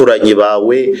abaturanyi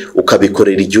bawe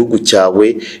ukabikorera igihugu cyawe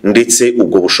ndetse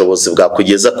ubwo bushobozi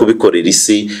bwakugeza kubikorera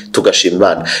isi tugashima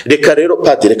Imana. Reka rero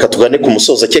Padiri reka tugane ku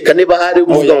musozo keka niba hari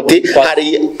uvuga uti hari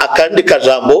akandi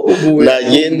kajambo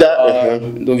nagenda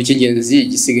ndumva icy'ingenzi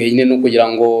gisigaye nyine no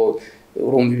kugira ngo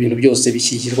urumva ibintu byose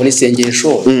bishyigirwa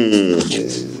n'isengesho.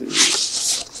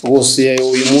 Bose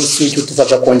uyu munsi icyo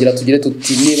tufasha kongera tugire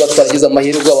tuti niba twaragize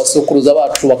amahirwe abasokuruza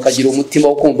bacu bakagira umutima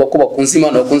wo kumva ko bakunze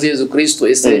Imana bakunze Yesu Kristo,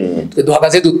 ese twe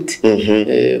duhagaze dute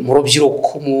mu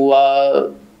rubyiruko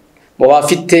mu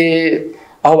bafite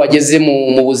aho bageze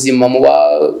mu buzima mu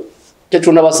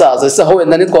cyacu n'abasaza, ese aho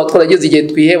wenda nitwa twarageze igihe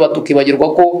twiheba tukibagirwa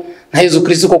ko na Yesu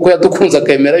Kristo koko yadukunze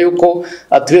akemera yuko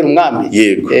atubera umwami.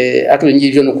 Akibyo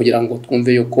ngibyo no kugira ngo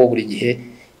twumve yuko buri gihe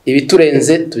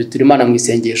ibiturenze tubitura Imana mu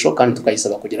isengesho kandi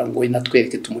tukayisaba kugira ngo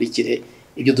inatwereke tumurikire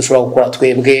ibyo dushobora gukora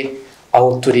twebwe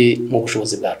aho turi mu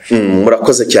bushobozi bwacu.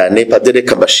 Murakoze cyane Padiri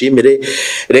kabashimire.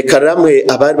 Reka ramwe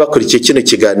abari bakurikiye kino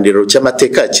kiganiro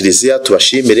cy'amateka ya Kiliziya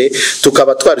tubashimire,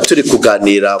 tukaba twari turi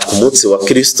kuganira ku munsi wa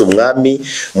Kristu Umwami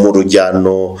mu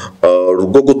rujyano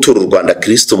rwo gutura u Rwanda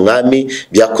Kristu Umwami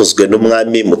byakozwe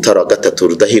n'Umwami Mutara wa gatatu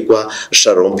Rudahigwa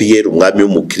Sharon Pierre umwami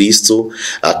w'umukristo.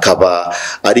 Akaba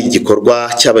ari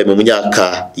igikorwa cyabaye mu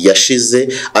myaka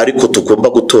yashize ariko tugomba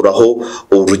guturaho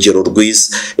urugero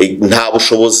rwiza. Nta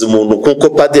bushobozi umuntu kuko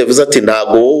Padiri yavuze ati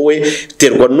ntago wowe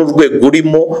terwa n'urwego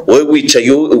urimo wowe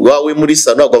wicaye wawe muri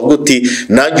sano avuga uti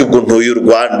nanjye ubwo ntuye u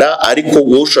Rwanda ariko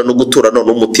wowe ushaka no gutura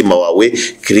none umutima wawe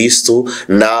Kristu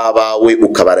n'abawe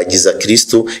ukabaragiza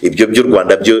Kristu. Ibyo by'u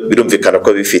Rwanda byo birumvikana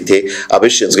ko bifite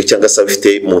abishinzwe cyangwa se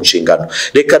bifite mu nshingano.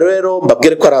 Reka rero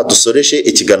mbabwire ko aradusoreje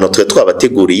ikiganiro twe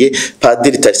twabateguriye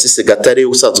Padiri Tarsise Gatare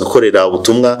usanzwe ukorera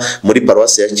ubutumwa muri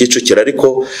paruwasi ya Kicukiro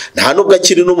ariko nta nubwo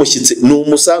akiri n'umushyitsi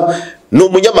ni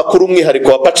umunyamakuru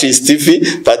umwihariko wa PACIS TV.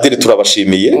 Padiri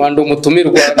turabashimiye. Wandi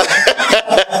umutumirwa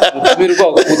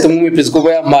ubutumwa umwepiskopi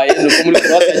yampaye nuko muri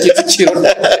paruwasi ya Kicukiro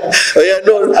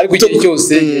ariko igihe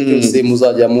cyose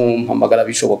muzajya muhamagara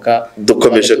bishoboka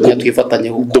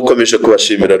dukomeje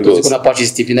kubashimira rwose. Na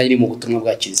PACIS TV nayo iri mu butumwa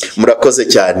bwa Kiliziya. Murakoze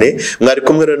cyane mwari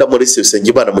kumwe na Maurice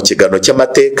Usengimana mu kiganiro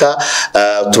cy'amateka.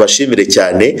 Tubashimire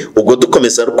cyane ubwo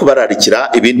dukomeza kubararikira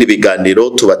ibindi biganiro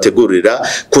tubategurira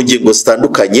ku ngingo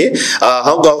zitandukanye.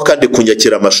 Aho ngaho kandi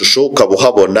kunyakira amashusho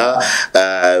ukabuhabona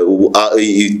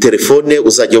telefone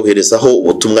uzajya woherezaho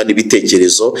ubutumwa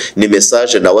n'ibitekerezo ni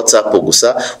message na WhatsApp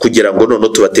gusa kugira ngo none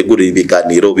tubategurire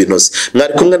ibiganiro binoze.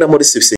 Mwari kumwe na Maurice